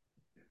that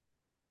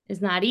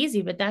is not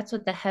easy, but that's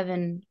what the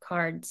heaven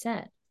card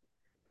said.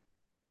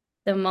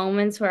 The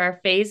moments where our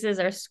faces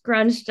are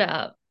scrunched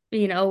up,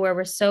 where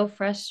we're so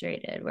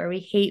frustrated, where we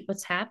hate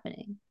what's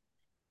happening.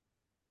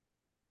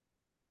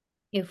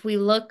 If we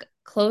look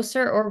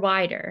closer or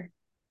wider,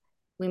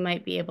 we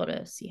might be able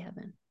to see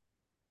heaven.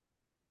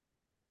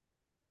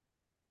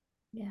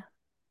 Yeah.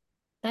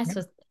 That's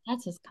Yeah. what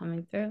that's what's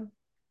coming through.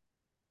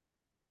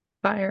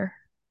 Fire.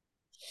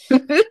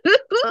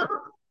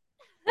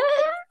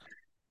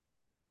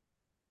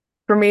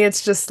 For me,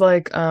 it's just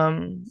like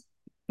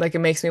it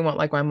makes me want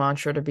like my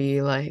mantra to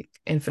be like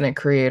infinite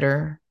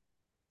creator,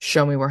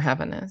 show me where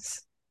heaven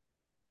is.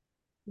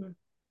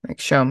 Like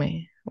show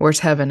me where's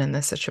heaven in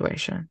this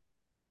situation.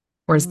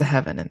 Where's the Mm.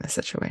 heaven in this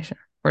situation?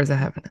 Where's the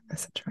heaven in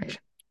this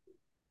situation?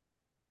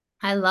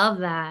 I love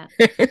that.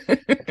 Heaven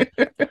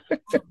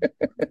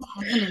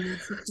in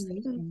this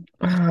situation.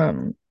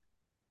 um,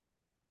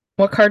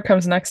 what card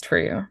comes next for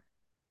you?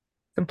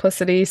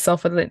 Simplicity,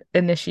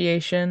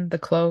 self-initiation, the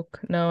cloak,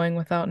 knowing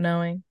without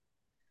knowing.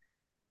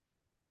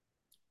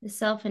 The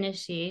self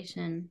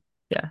initiation.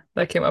 Yeah,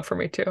 that came up for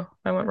me too.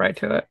 I went right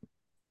to it.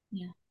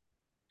 Yeah.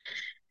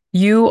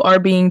 You are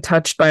being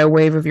touched by a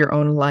wave of your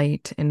own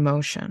light in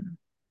motion.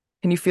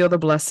 Can you feel the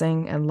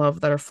blessing and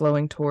love that are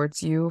flowing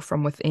towards you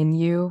from within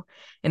you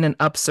in an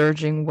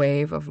upsurging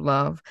wave of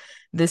love?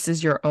 This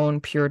is your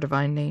own pure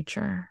divine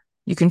nature.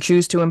 You can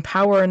choose to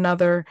empower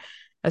another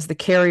as the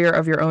carrier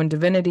of your own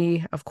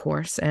divinity, of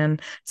course.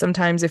 And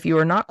sometimes, if you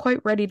are not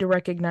quite ready to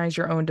recognize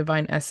your own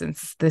divine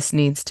essence, this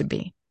needs to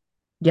be.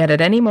 Yet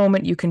at any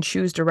moment, you can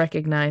choose to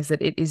recognize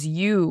that it is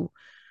you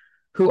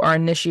who are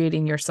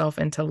initiating yourself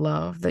into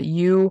love, that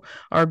you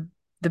are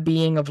the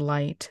being of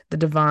light, the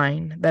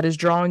divine, that is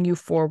drawing you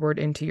forward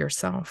into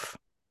yourself.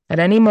 At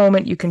any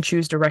moment, you can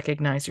choose to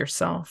recognize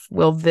yourself.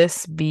 Will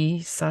this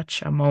be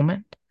such a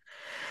moment?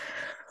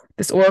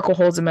 This oracle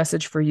holds a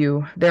message for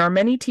you. There are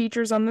many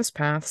teachers on this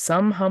path,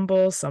 some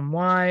humble, some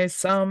wise,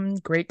 some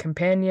great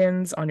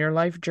companions on your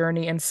life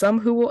journey, and some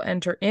who will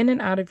enter in and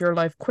out of your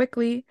life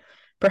quickly,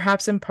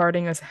 perhaps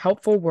imparting a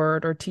helpful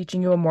word or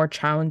teaching you a more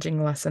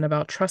challenging lesson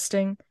about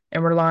trusting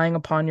and relying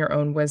upon your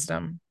own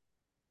wisdom.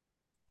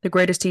 The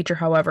greatest teacher,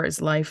 however,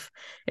 is life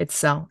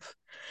itself.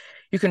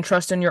 You can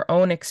trust in your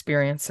own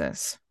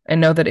experiences and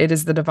know that it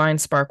is the divine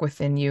spark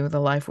within you, the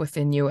life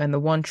within you, and the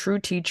one true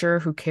teacher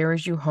who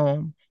carries you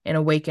home in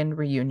awakened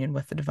reunion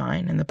with the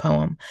divine. In the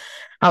poem,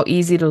 how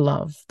easy to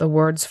love, the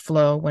words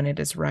flow when it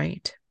is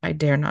right. I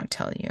dare not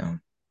tell you.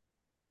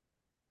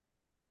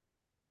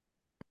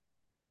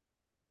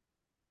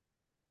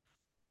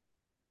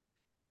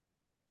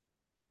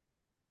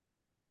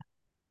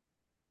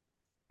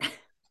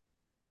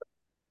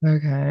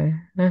 Okay.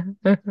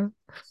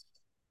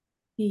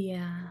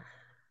 Yeah.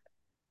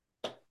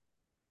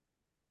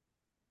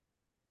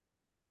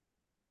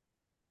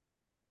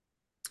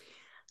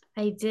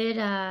 I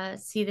did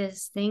see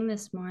this thing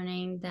this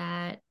morning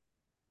that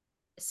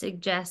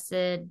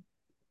suggested,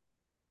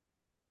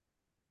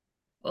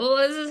 oh,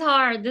 this is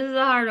hard. This is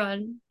a hard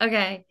one.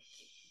 Okay.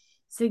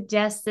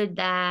 Suggested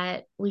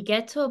that we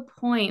get to a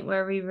point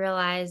where we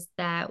realize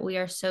that we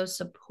are so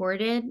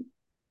supported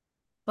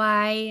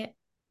by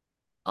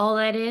all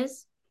that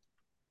is,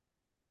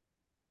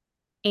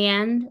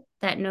 and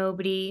that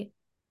nobody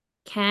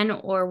can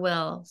or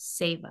will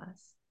save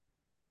us.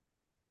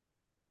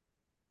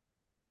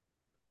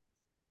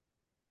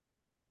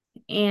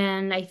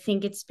 And I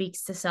think it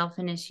speaks to self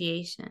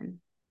initiation,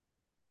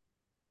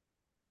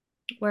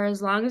 where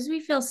as long as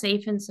we feel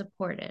safe and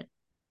supported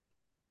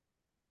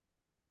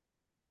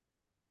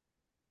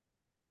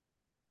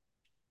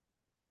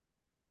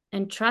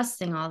and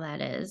trusting all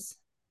that is,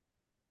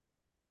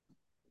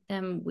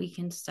 then we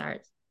can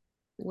start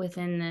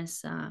within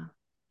this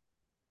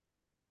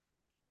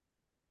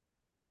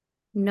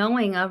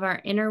knowing of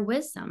our inner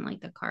wisdom, like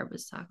the card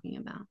was talking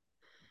about.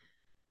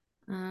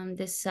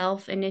 This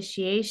self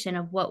initiation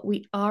of what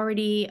we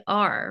already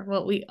are,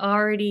 what we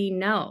already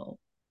know.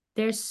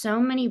 There's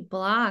so many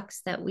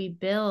blocks that we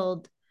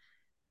build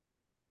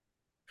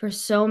for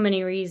so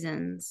many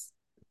reasons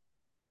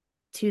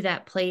to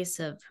that place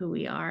of who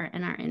we are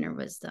and our inner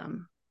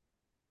wisdom.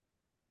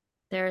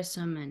 There are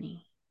so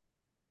many.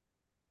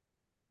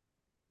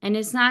 And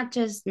it's not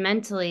just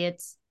mentally,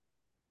 it's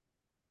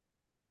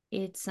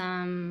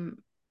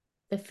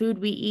the food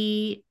we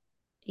eat,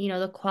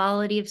 the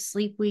quality of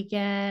sleep we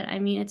get. I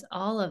mean, it's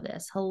all of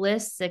this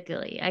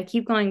holistically. I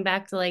keep going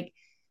back to like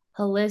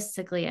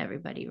holistically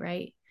everybody,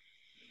 right?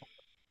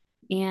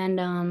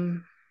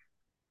 And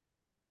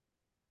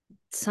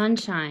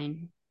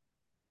sunshine,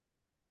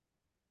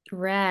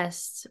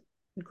 rest,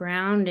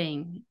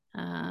 grounding,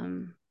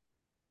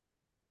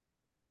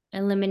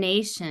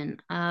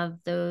 elimination of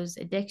those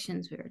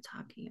addictions we were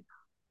talking about.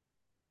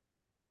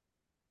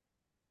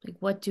 Like,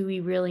 what do we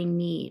really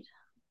need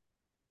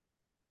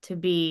to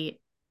be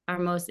our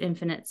most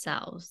infinite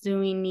selves? Do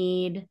we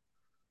need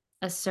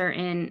a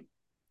certain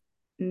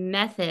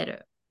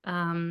method?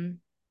 Ram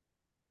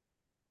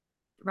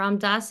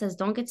Dass says,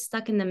 don't get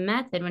stuck in the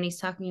method when he's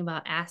talking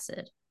about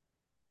acid.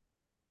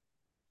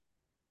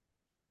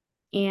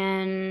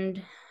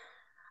 And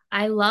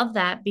I love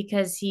that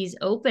because he's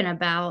open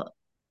about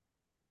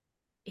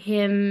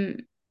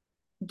him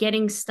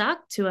getting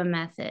stuck to a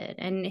method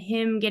and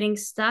him getting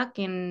stuck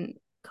and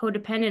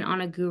codependent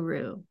on a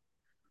guru.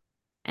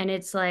 And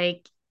it's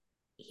like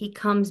he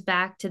comes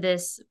back to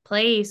this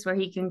place where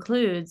he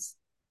concludes,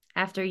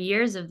 after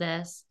years of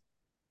this,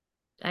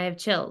 I have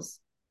chills.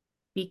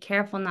 Be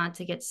careful not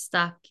to get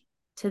stuck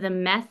to the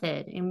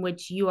method in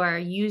which you are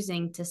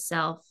using to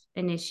self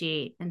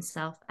initiate and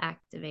self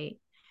activate.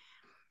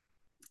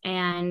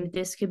 And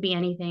this could be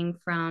anything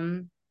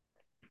from,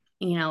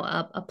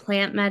 a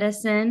plant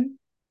medicine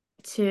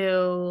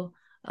to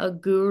a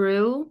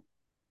guru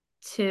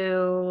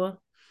to,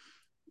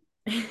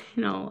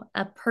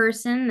 a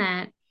person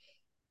that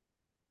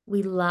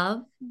we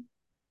love.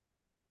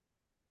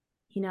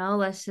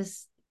 Let's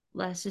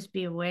just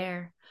be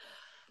aware,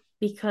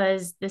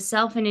 because the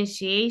self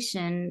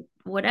initiation,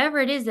 whatever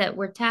it is that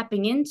we're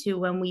tapping into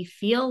when we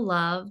feel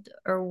loved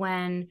or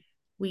when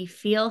we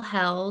feel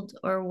held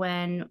or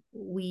when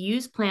we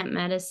use plant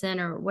medicine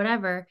or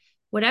whatever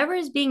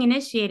is being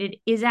initiated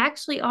is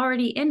actually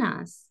already in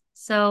us.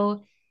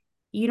 So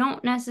you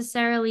don't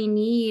necessarily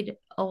need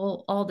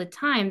all the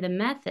time the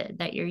method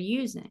that you're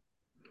using.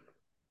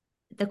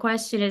 The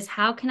question is,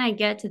 how can I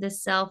get to the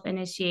self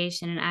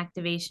initiation and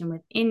activation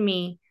within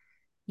me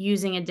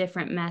using a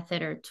different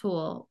method or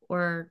tool,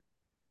 or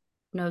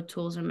no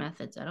tools or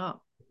methods at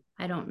all?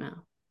 I don't know,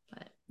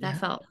 but that Yeah.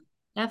 felt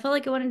that felt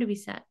like it wanted to be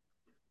said.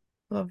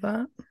 Love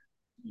that.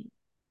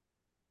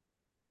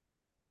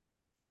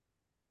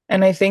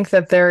 And I think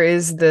that there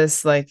is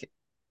this like,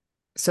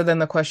 so then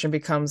the question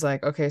becomes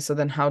like, okay, so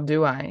then how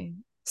do I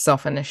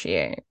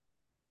self-initiate?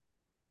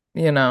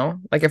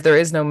 Like if there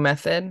is no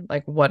method,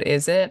 like what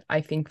is it?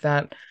 I think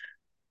that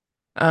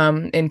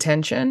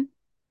intention,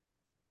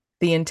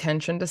 the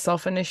intention to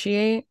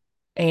self-initiate,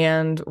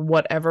 and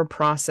whatever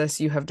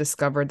process you have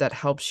discovered that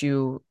helps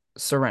you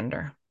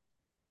surrender.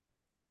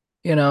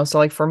 So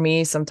like for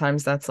me,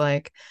 sometimes that's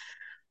like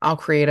I'll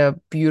create a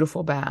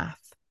beautiful bath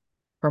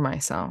for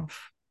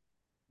myself.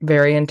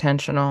 Very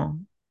intentional.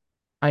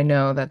 I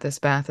know that this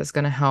bath is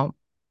going to help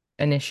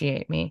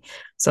initiate me.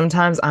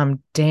 Sometimes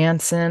I'm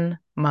dancing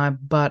my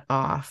butt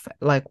off,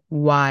 like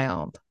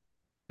wild.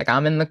 Like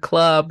I'm in the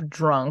club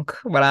drunk,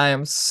 but I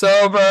am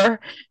sober,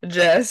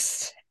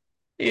 just,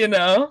 you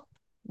know,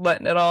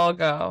 letting it all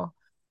go.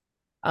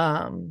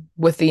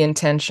 With the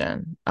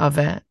intention of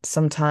it.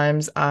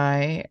 Sometimes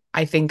I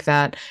think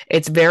that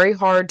it's very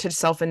hard to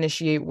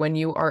self-initiate when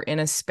you are in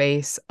a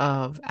space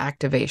of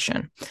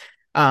activation.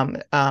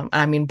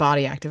 I mean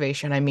body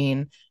activation. I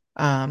mean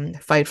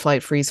fight,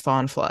 flight, freeze,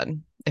 fawn,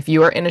 flood. If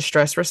you are in a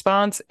stress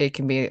response, it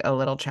can be a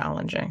little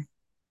challenging.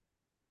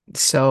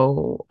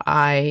 So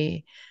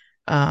I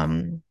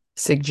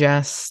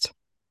suggest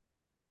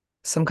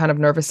some kind of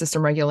nervous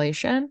system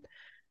regulation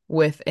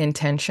with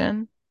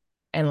intention,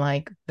 and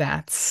like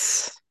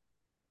that's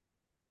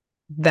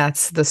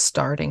the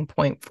starting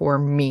point for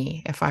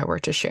me if I were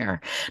to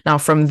share. Now,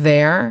 from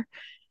there,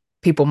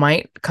 people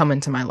might come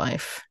into my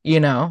life,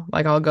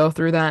 like I'll go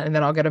through that and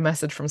then I'll get a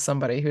message from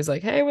somebody who's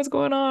like, "Hey, what's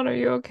going on? Are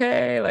you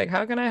okay? Like,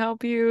 how can I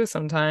help you?"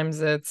 Sometimes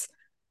it's,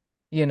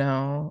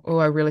 oh,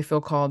 I really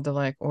feel called to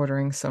like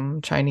ordering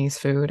some Chinese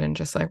food and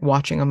just like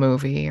watching a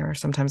movie. Or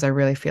sometimes I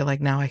really feel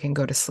like now I can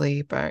go to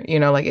sleep. Or,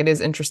 like it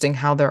is interesting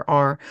how there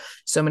are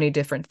so many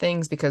different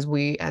things because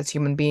we as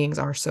human beings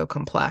are so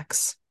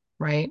complex,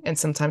 right? And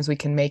sometimes we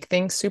can make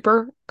things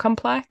super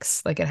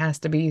complex, like it has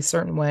to be a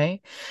certain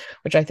way,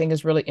 which I think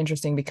is really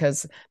interesting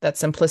because that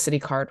simplicity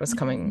card was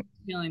coming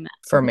Feeling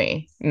for that.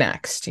 me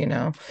next.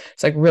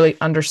 It's like really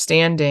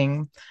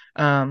understanding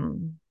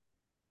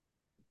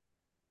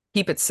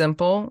keep it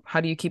simple.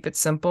 How do you keep it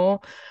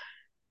simple?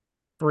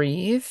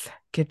 Breathe,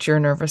 get your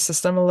nervous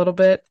system a little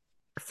bit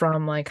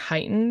from like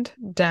heightened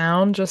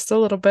down just a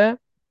little bit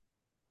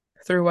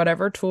through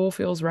whatever tool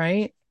feels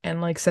right, and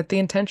like set the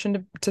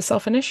intention to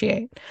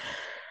self-initiate.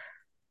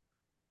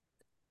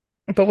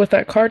 But with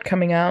that card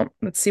coming out,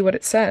 let's see what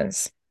it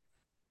says.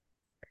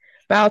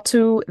 Bow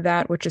to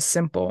that which is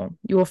simple.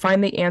 You will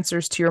find the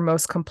answers to your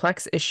most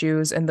complex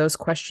issues and those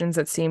questions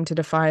that seem to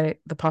defy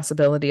the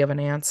possibility of an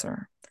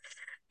answer.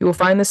 You will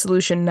find the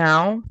solution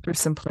now through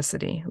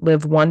simplicity.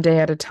 Live one day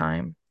at a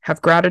time. Have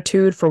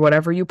gratitude for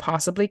whatever you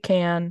possibly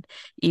can,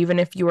 even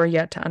if you are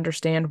yet to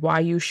understand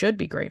why you should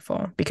be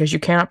grateful, because you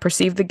cannot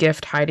perceive the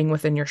gift hiding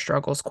within your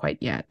struggles quite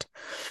yet.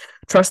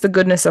 Trust the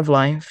goodness of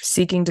life,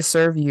 seeking to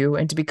serve you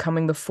and to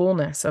becoming the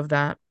fullness of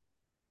that,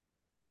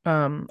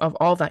 of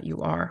all that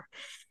you are.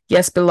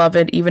 Yes,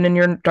 beloved, even in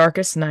your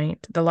darkest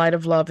night, the light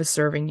of love is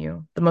serving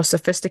you. The most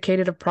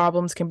sophisticated of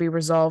problems can be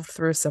resolved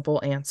through a simple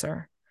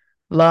answer.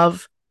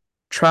 Love,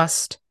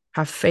 trust,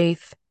 have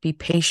faith, be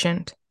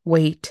patient,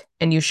 wait,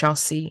 and you shall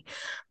see.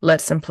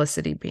 Let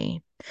simplicity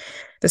be.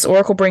 This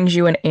oracle brings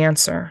you an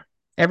answer.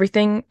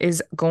 Everything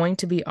is going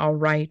to be all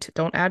right.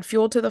 Don't add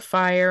fuel to the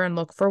fire and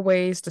look for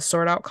ways to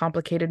sort out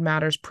complicated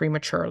matters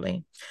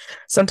prematurely.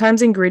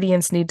 Sometimes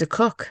ingredients need to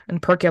cook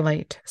and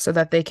percolate so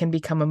that they can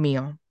become a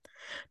meal.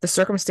 The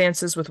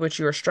circumstances with which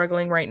you are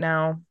struggling right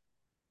now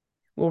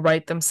will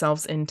right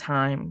themselves in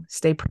time.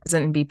 Stay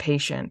present and be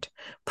patient.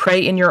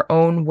 Pray in your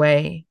own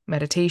way.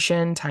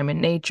 Meditation, time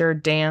in nature,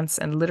 dance,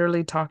 and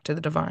literally talk to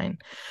the divine.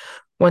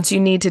 Once you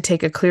need to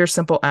take a clear,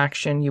 simple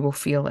action, you will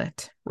feel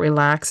it.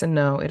 Relax and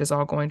know it is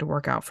all going to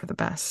work out for the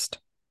best.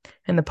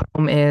 And the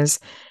poem is,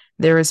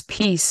 there is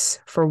peace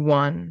for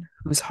one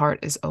whose heart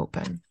is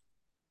open.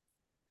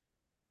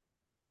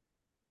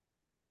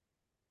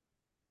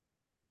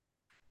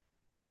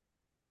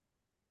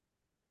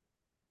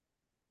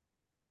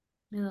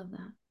 I love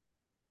that.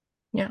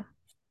 Yeah.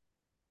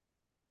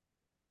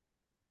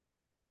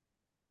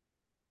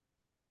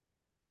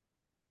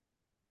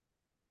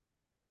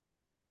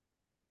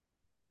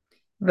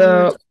 You were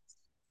The,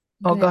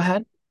 oh, go good.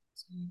 ahead.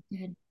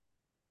 Good.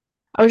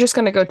 I was just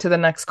going to go to the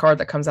next card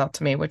that comes out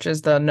to me, which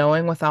is the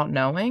knowing without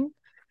knowing.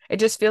 It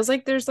just feels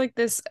like there's like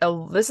this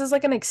is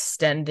like an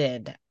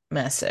extended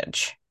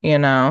message, you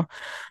know?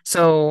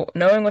 So,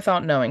 knowing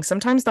without knowing.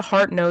 Sometimes the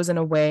heart knows in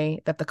a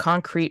way that the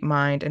concrete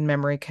mind and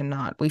memory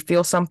cannot. We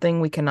feel something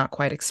we cannot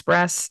quite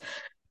express.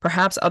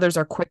 Perhaps others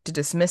are quick to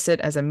dismiss it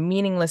as a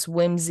meaningless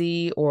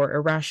whimsy or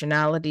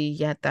irrationality,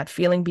 yet that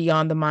feeling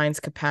beyond the mind's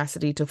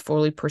capacity to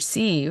fully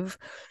perceive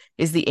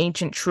is the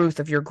ancient truth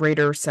of your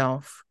greater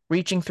self,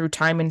 reaching through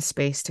time and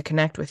space to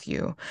connect with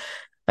you.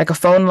 Like a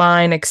phone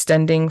line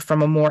extending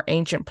from a more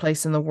ancient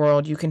place in the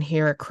world, you can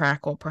hear it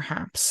crackle,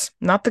 perhaps.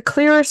 Not the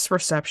clearest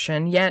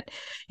reception, yet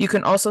you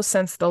can also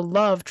sense the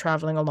love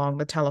traveling along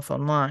the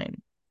telephone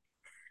line.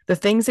 The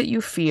things that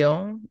you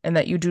feel and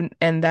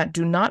that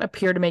do not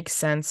appear to make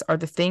sense are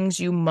the things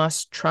you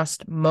must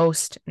trust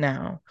most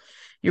now.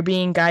 You're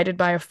being guided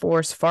by a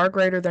force far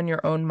greater than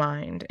your own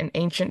mind. An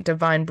ancient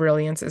divine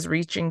brilliance is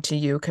reaching to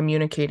you,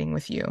 communicating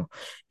with you.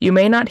 You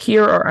may not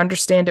hear or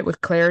understand it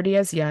with clarity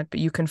as yet, but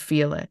you can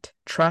feel it.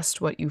 Trust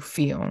what you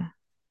feel.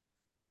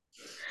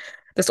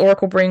 This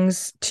oracle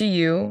brings to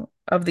you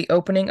of the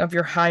opening of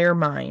your higher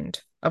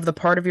mind, of the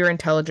part of your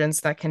intelligence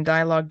that can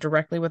dialogue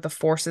directly with the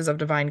forces of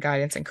divine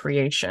guidance and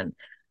creation.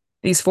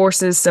 These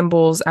forces,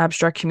 symbols,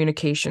 abstract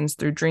communications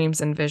through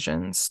dreams and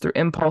visions, through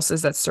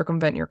impulses that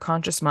circumvent your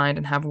conscious mind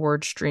and have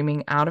words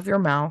streaming out of your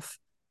mouth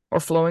or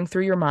flowing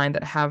through your mind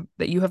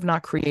that you have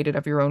not created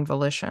of your own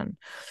volition.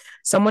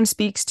 Someone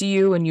speaks to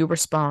you and you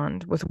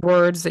respond with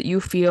words that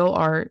you feel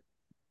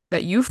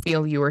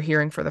you are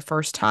hearing for the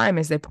first time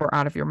as they pour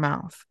out of your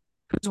mouth.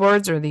 Whose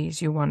words are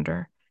these, you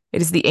wonder?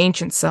 It is the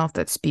ancient self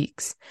that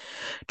speaks.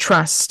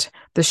 Trust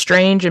the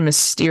strange and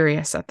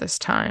mysterious at this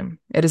time.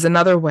 It is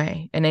another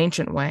way, an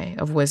ancient way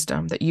of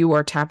wisdom that you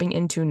are tapping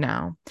into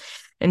now.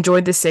 Enjoy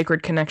this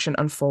sacred connection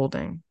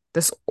unfolding.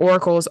 This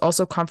oracle is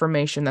also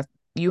confirmation that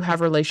you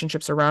have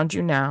relationships around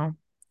you now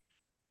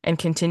and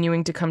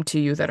continuing to come to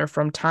you that are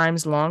from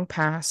times long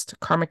past,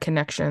 karmic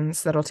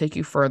connections that'll take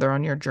you further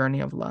on your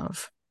journey of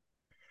love.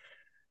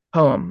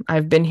 Poem.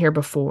 I've been here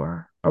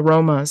before.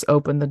 Aromas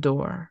open the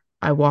door.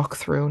 I walk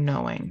through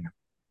knowing.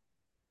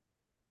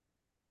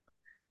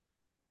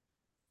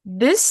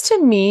 This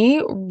to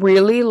me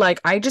really like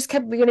I just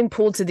kept getting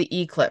pulled to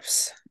the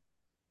eclipse.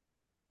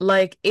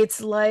 Like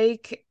it's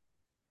like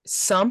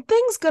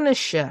something's gonna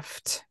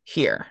shift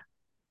here.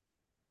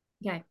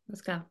 Okay, let's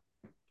go. What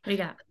do you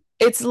got?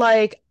 It's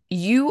like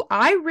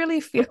I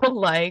really feel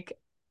like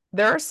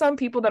there are some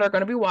people that are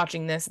going to be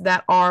watching this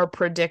that are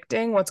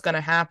predicting what's going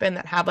to happen,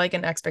 that have like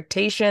an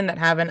expectation, that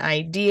have an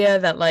idea,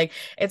 that like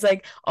it's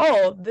like,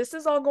 oh, this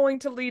is all going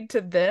to lead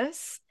to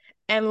this.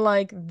 And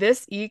like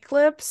this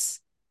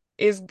eclipse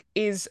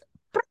is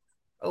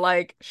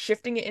like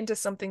shifting it into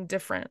something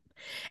different.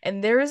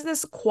 And there is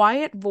this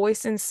quiet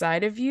voice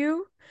inside of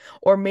you,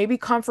 or maybe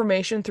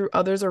confirmation through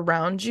others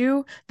around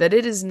you, that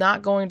it is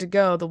not going to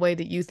go the way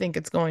that you think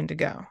it's going to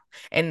go.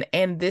 And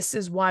this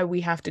is why we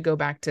have to go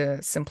back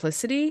to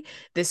simplicity.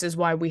 This is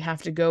why we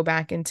have to go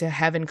back into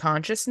heaven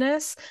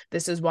consciousness.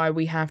 This is why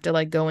we have to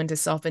like go into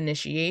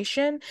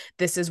self-initiation.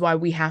 This is why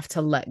we have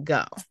to let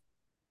go.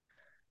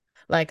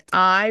 Like,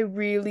 I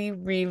really,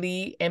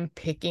 really am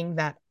picking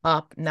that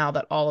up now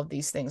that all of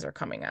these things are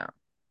coming out.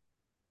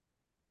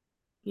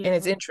 And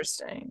it's Beautiful.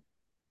 interesting.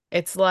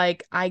 It's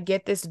like I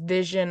get this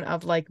vision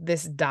of like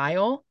this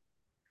dial,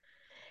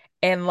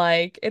 and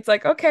like it's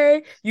like,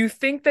 okay, you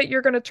think that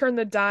you're gonna turn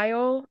the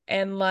dial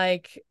and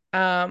like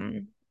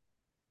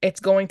it's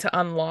going to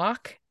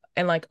unlock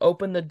and like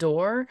open the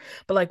door.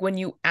 But like when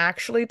you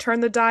actually turn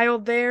the dial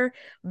there,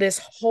 this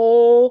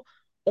whole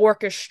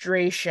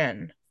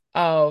orchestration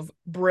of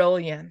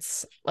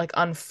brilliance like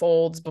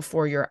unfolds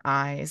before your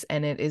eyes.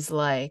 And it is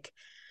like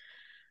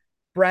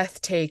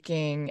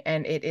breathtaking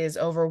and it is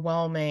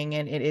overwhelming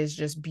and it is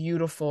just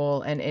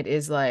beautiful. And it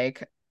is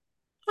like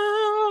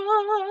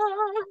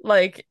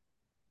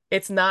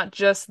it's not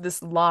just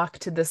this lock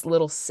to this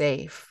little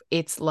safe.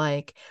 It's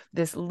like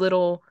this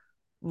little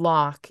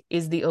lock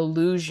is the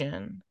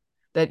illusion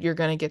that you're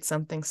going to get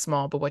something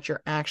small, but what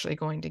you're actually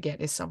going to get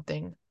is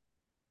something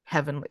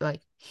heavenly,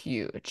 like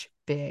huge,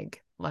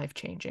 big,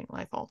 life-changing,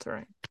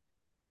 life-altering.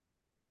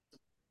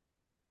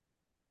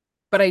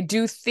 But I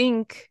do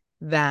think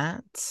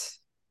that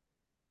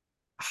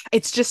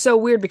it's just so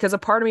weird because a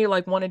part of me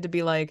like wanted to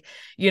be like,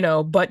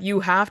 but you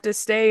have to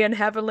stay in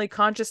heavenly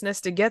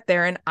consciousness to get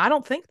there. And I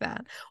don't think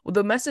that. Well,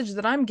 the message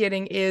that I'm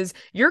getting is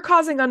you're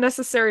causing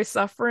unnecessary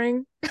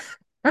suffering.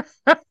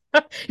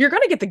 You're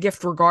going to get the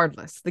gift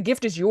regardless. The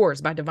gift is yours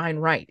by divine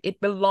right.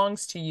 It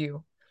belongs to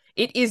you.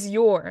 It is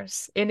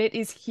yours and it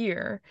is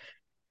here.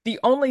 The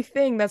only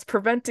thing that's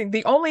preventing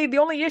the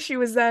only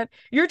issue is that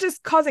you're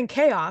just causing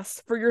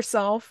chaos for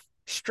yourself,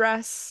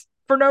 stress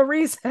for no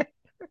reason,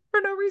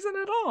 for no reason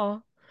at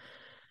all.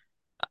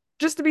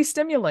 just to be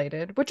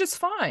stimulated, which is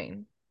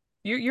fine.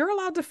 You're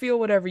allowed to feel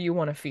whatever you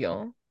want to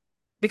feel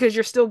because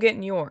you're still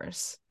getting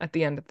yours at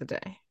the end of the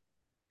day.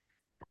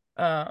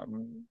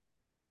 Um,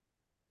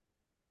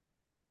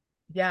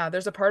 yeah,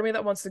 there's a part of me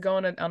that wants to go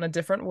on a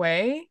different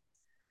way.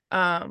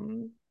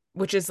 Um,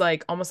 which is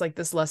like almost like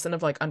this lesson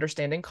of like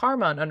understanding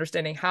karma and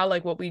understanding how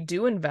like what we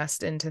do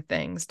invest into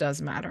things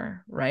does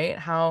matter, right?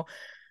 How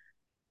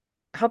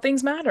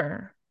things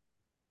matter.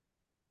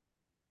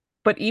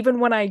 But even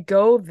when I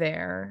go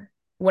there,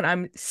 when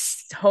I'm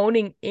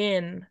honing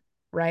in,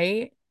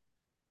 right,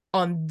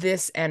 on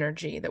this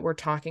energy that we're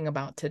talking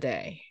about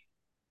today,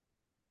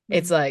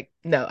 it's Mhm. like,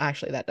 no,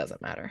 actually, that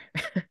doesn't matter.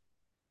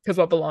 Because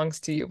what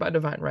belongs to you by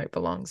divine right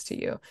belongs to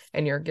you.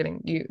 And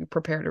you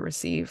prepare to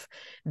receive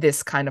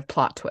this kind of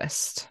plot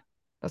twist.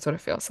 That's what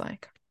it feels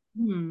like.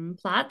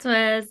 Plot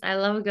twist. I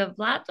love a good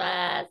plot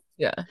twist.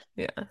 Yeah,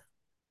 yeah.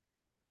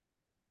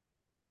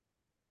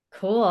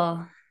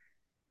 Cool.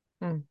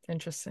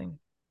 Interesting.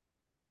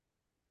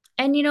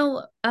 And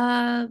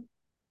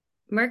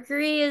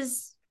Mercury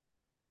is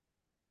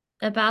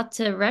about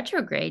to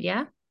retrograde,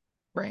 yeah?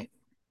 Right.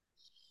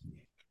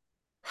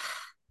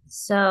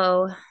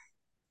 So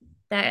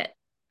that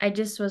I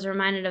just was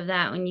reminded of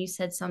that when you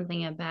said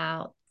something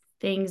about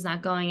things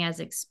not going as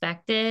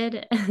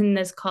expected and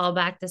this call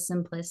back to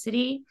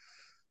simplicity.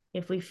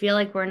 If we feel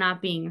like we're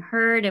not being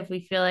heard, if we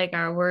feel like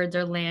our words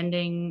are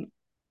landing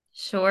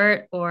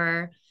short,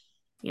 or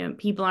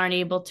people aren't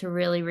able to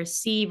really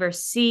receive or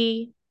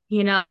see,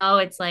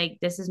 it's like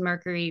this is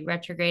Mercury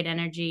retrograde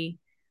energy.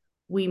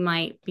 We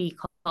might be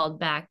called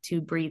back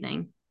to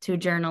breathing, to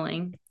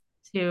journaling,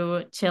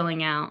 to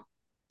chilling out.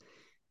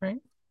 Right.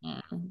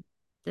 And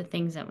the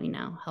things that we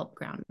know help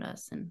ground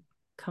us and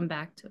come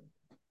back to it.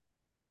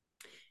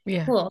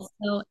 Yeah. Cool.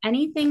 So,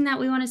 anything that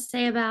we want to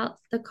say about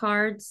the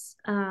cards?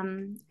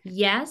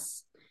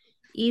 Yes,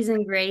 ease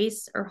and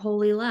grace, or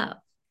holy love?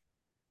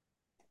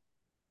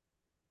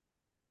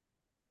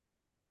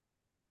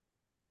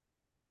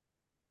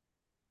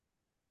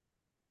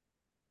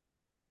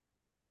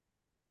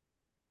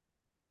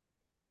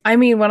 I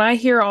mean, when I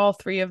hear all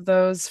three of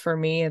those, for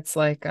me, it's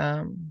like,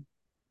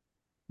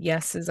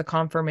 yes is a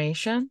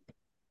confirmation.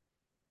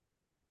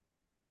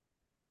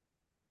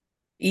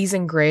 Ease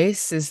and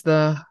grace is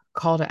the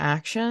call to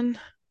action.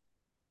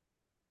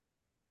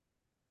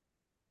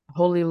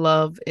 Holy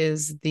love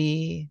is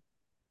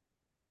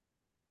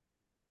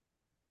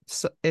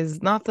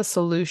not the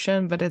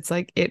solution, but it's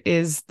like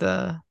that's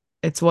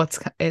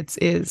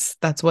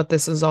what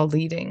this is all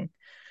leading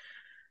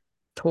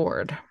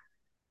toward.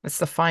 It's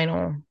the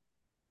final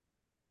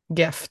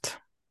gift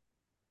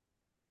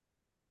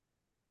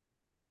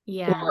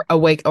Yeah, or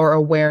awake or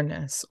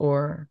awareness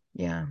or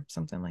yeah,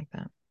 something like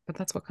that. But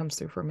that's what comes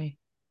through for me.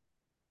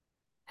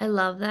 I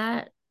love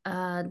that.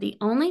 The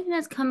only thing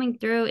that's coming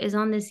through is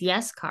on this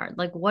yes card.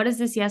 Like, what is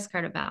this yes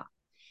card about?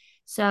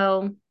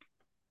 So,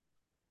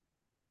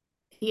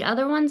 the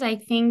other ones I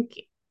think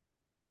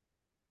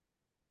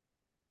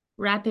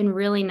wrap in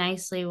really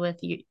nicely with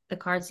the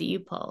cards that you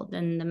pulled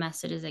and the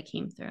messages that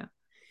came through.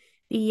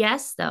 The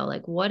yes, though,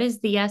 like, what is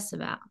the yes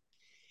about?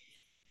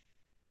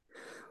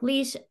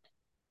 Leash,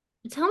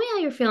 tell me how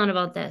you're feeling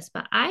about this,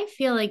 but I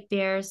feel like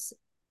there's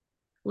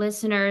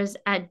listeners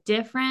at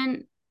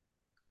different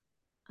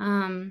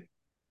um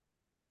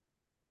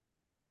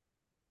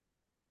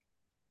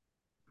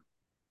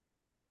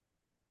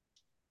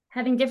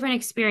having different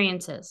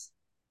experiences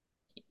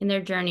in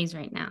their journeys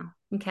right now.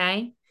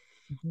 Okay.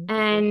 Mhm.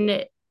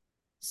 And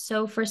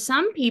so for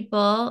some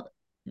people,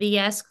 the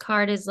yes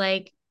card is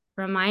like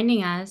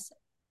reminding us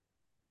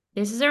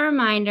this is a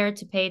reminder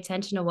to pay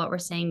attention to what we're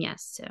saying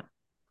yes to.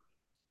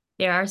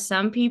 There are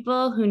some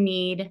people who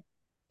need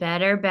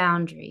better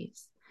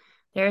boundaries.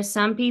 There are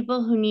some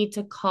people who need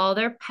to call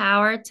their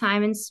power,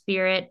 time, and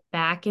spirit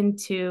back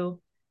into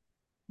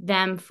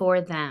them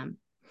for them.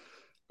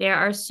 There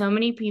are so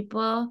many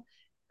people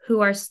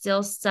who are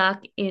still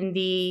stuck in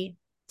the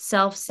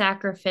self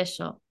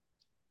sacrificial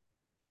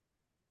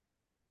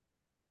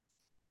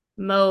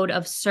mode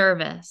of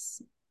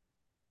service.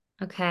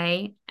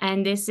 Okay.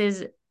 And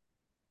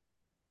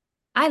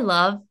I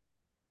love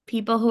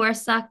people who are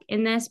stuck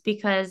in this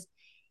because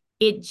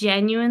it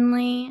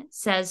genuinely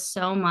says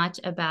so much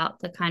about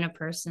the kind of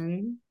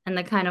person and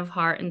the kind of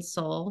heart and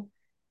soul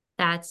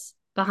that's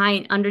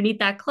underneath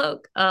that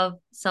cloak of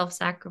self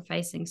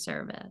sacrificing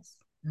service.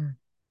 Mm.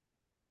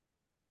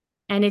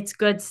 And it's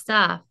good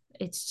stuff.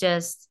 It's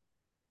just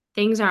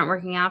things aren't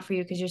working out for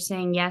you because you're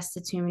saying yes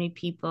to too many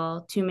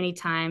people, too many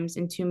times,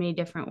 in too many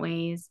different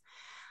ways.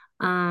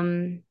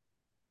 Um,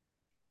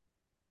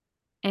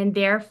 and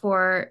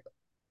therefore,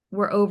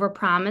 we're over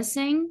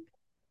promising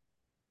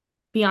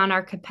beyond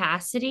our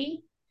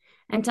capacity.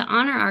 And to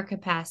honor our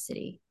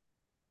capacity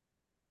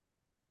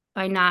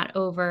by not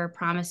over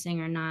promising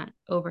or not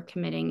over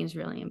committing is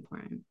really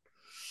important.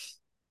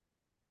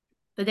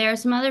 But there are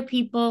some other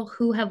people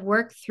who have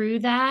worked through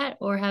that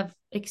or have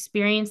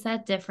experienced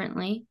that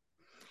differently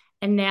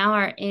and now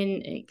are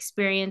in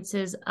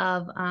experiences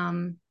of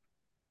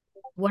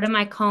what am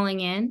I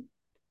calling in?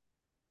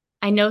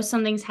 I know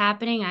something's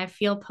happening. I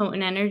feel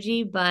potent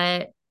energy,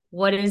 but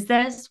what is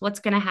this? What's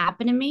going to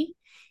happen to me?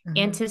 Mhm.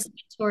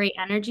 Anticipatory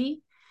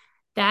energy.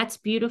 That's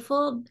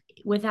beautiful.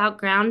 Without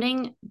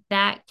grounding,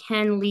 that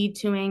can lead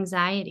to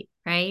anxiety,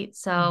 right?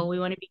 So we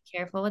want to be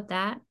careful with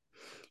that.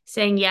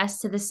 Saying yes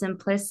to the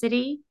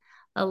simplicity,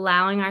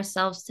 allowing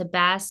ourselves to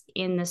bask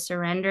in the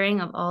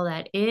surrendering of all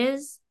that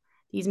is.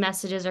 These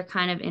messages are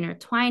kind of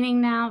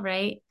intertwining now,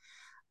 right?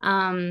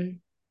 Um,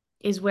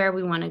 is where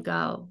we want to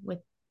go with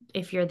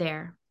if you're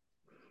there.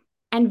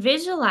 And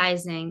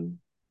visualizing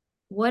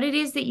what it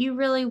is that you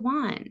really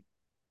want.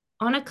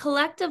 On a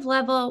collective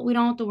level, we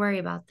don't have to worry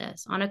about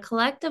this. On a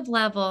collective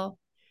level,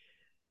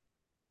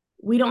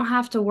 we don't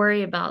have to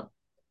worry about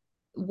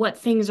what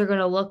things are going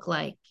to look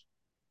like.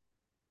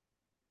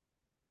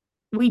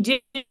 We do,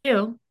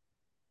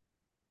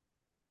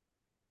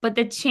 but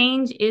the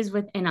change is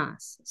within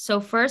us. So,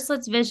 first,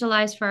 let's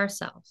visualize for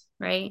ourselves,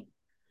 right?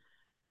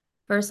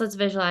 First, let's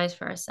visualize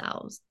for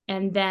ourselves.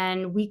 And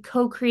then we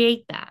co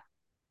create that.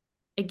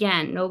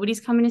 Again, nobody's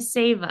coming to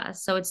save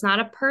us. So, it's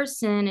not a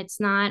person, it's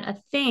not a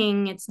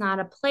thing, it's not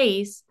a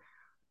place,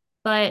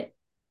 but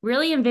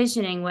really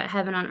envisioning what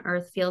heaven on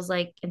earth feels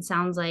like and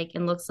sounds like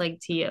and looks like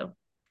to you.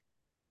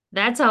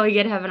 That's how we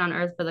get heaven on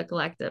earth for the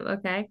collective.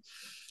 Okay.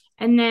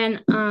 And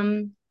then,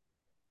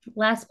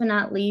 last but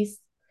not least,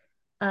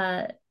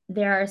 uh,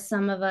 there are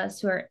some of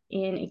us who are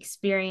in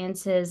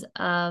experiences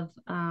of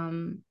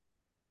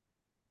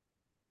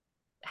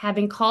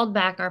having called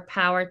back our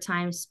power,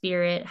 time,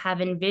 spirit,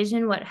 have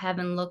envisioned what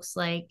heaven looks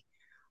like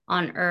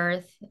on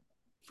earth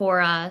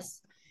for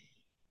us,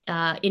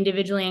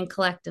 individually and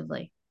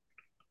collectively.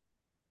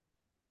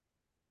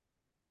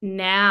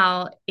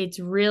 Now it's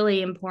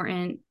really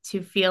important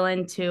to feel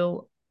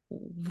into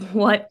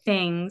what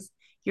things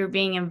you're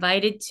being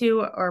invited to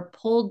or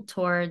pulled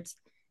towards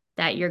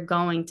that you're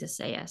going to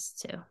say yes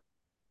to,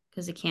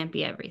 because it can't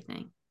be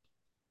everything.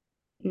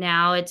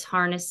 Now it's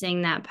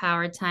harnessing that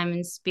power, time,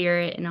 and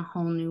spirit in a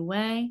whole new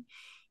way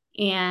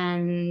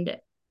and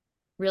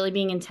really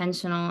being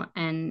intentional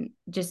and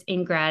just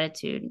in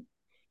gratitude.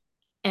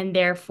 And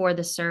therefore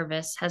the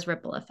service has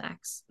ripple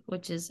effects,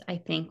 which is, I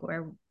think,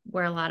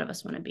 where a lot of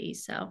us want to be.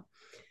 So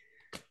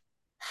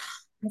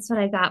that's what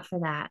I got for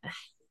that.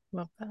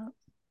 Love that.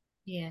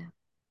 Yeah.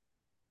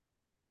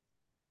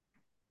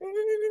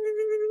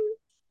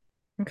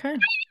 Okay.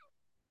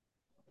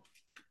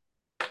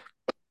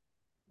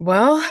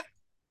 Well,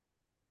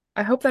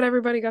 I hope that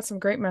everybody got some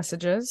great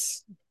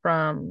messages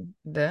from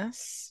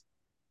this.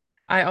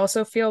 I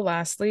also feel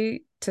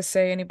lastly to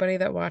say anybody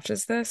that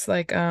watches this,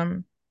 like,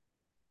 I've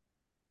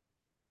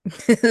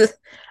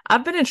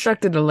been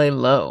instructed to lay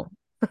low.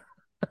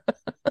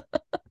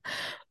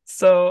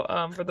 So,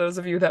 for those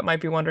of you that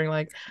might be wondering,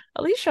 like,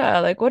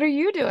 Alesha, like, what are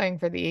you doing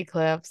for the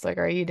eclipse? Like,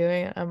 are you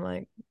doing it? I'm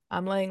like,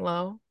 I'm laying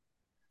low.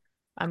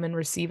 I'm in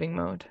receiving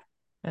mode,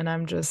 and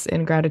I'm just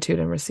in gratitude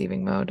and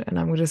receiving mode, and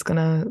I'm just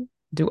gonna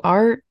do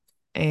art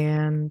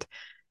and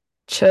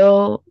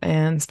chill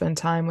and spend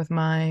time with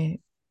my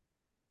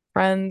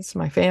friends,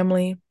 my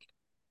family,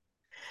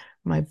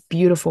 my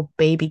beautiful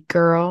baby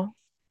girl,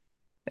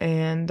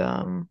 and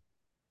and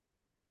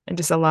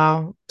just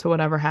allow to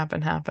whatever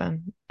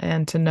happen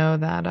and to know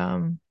that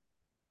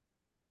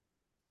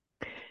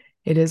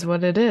it is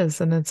what it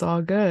is and it's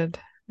all good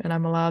and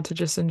I'm allowed to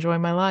just enjoy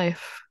my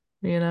life,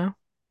 you know?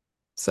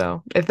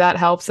 So if that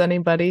helps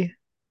anybody,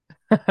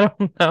 I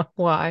don't know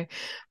why,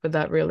 but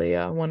that really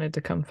wanted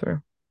to come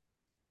through.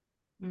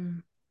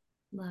 Mm,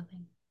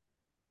 loving.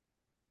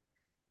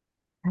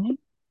 Right.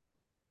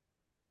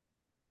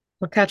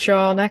 We'll catch you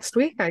all next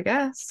week, I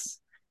guess.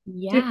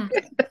 Yeah.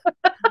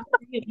 Have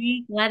a great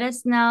week. Let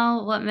us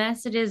know what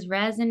messages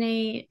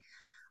resonate,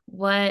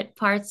 what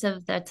parts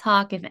of the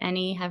talk, if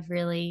any, have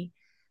really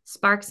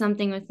sparked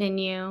something within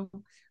you.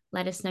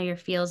 Let us know your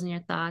feels and your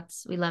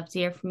thoughts. We love to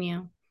hear from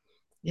you.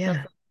 Feel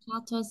Yeah. free to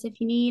talk to us if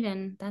you need,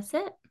 and that's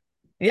it.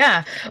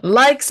 Yeah.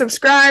 Like,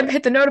 subscribe,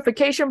 hit the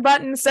notification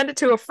button, send it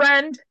to a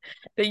friend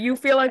that you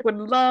feel like would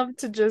love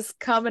to just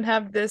come and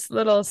have this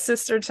little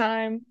sister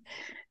time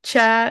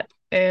chat.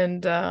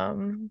 And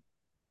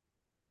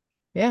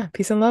yeah,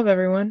 peace and love,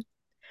 everyone.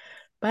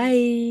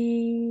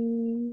 Bye.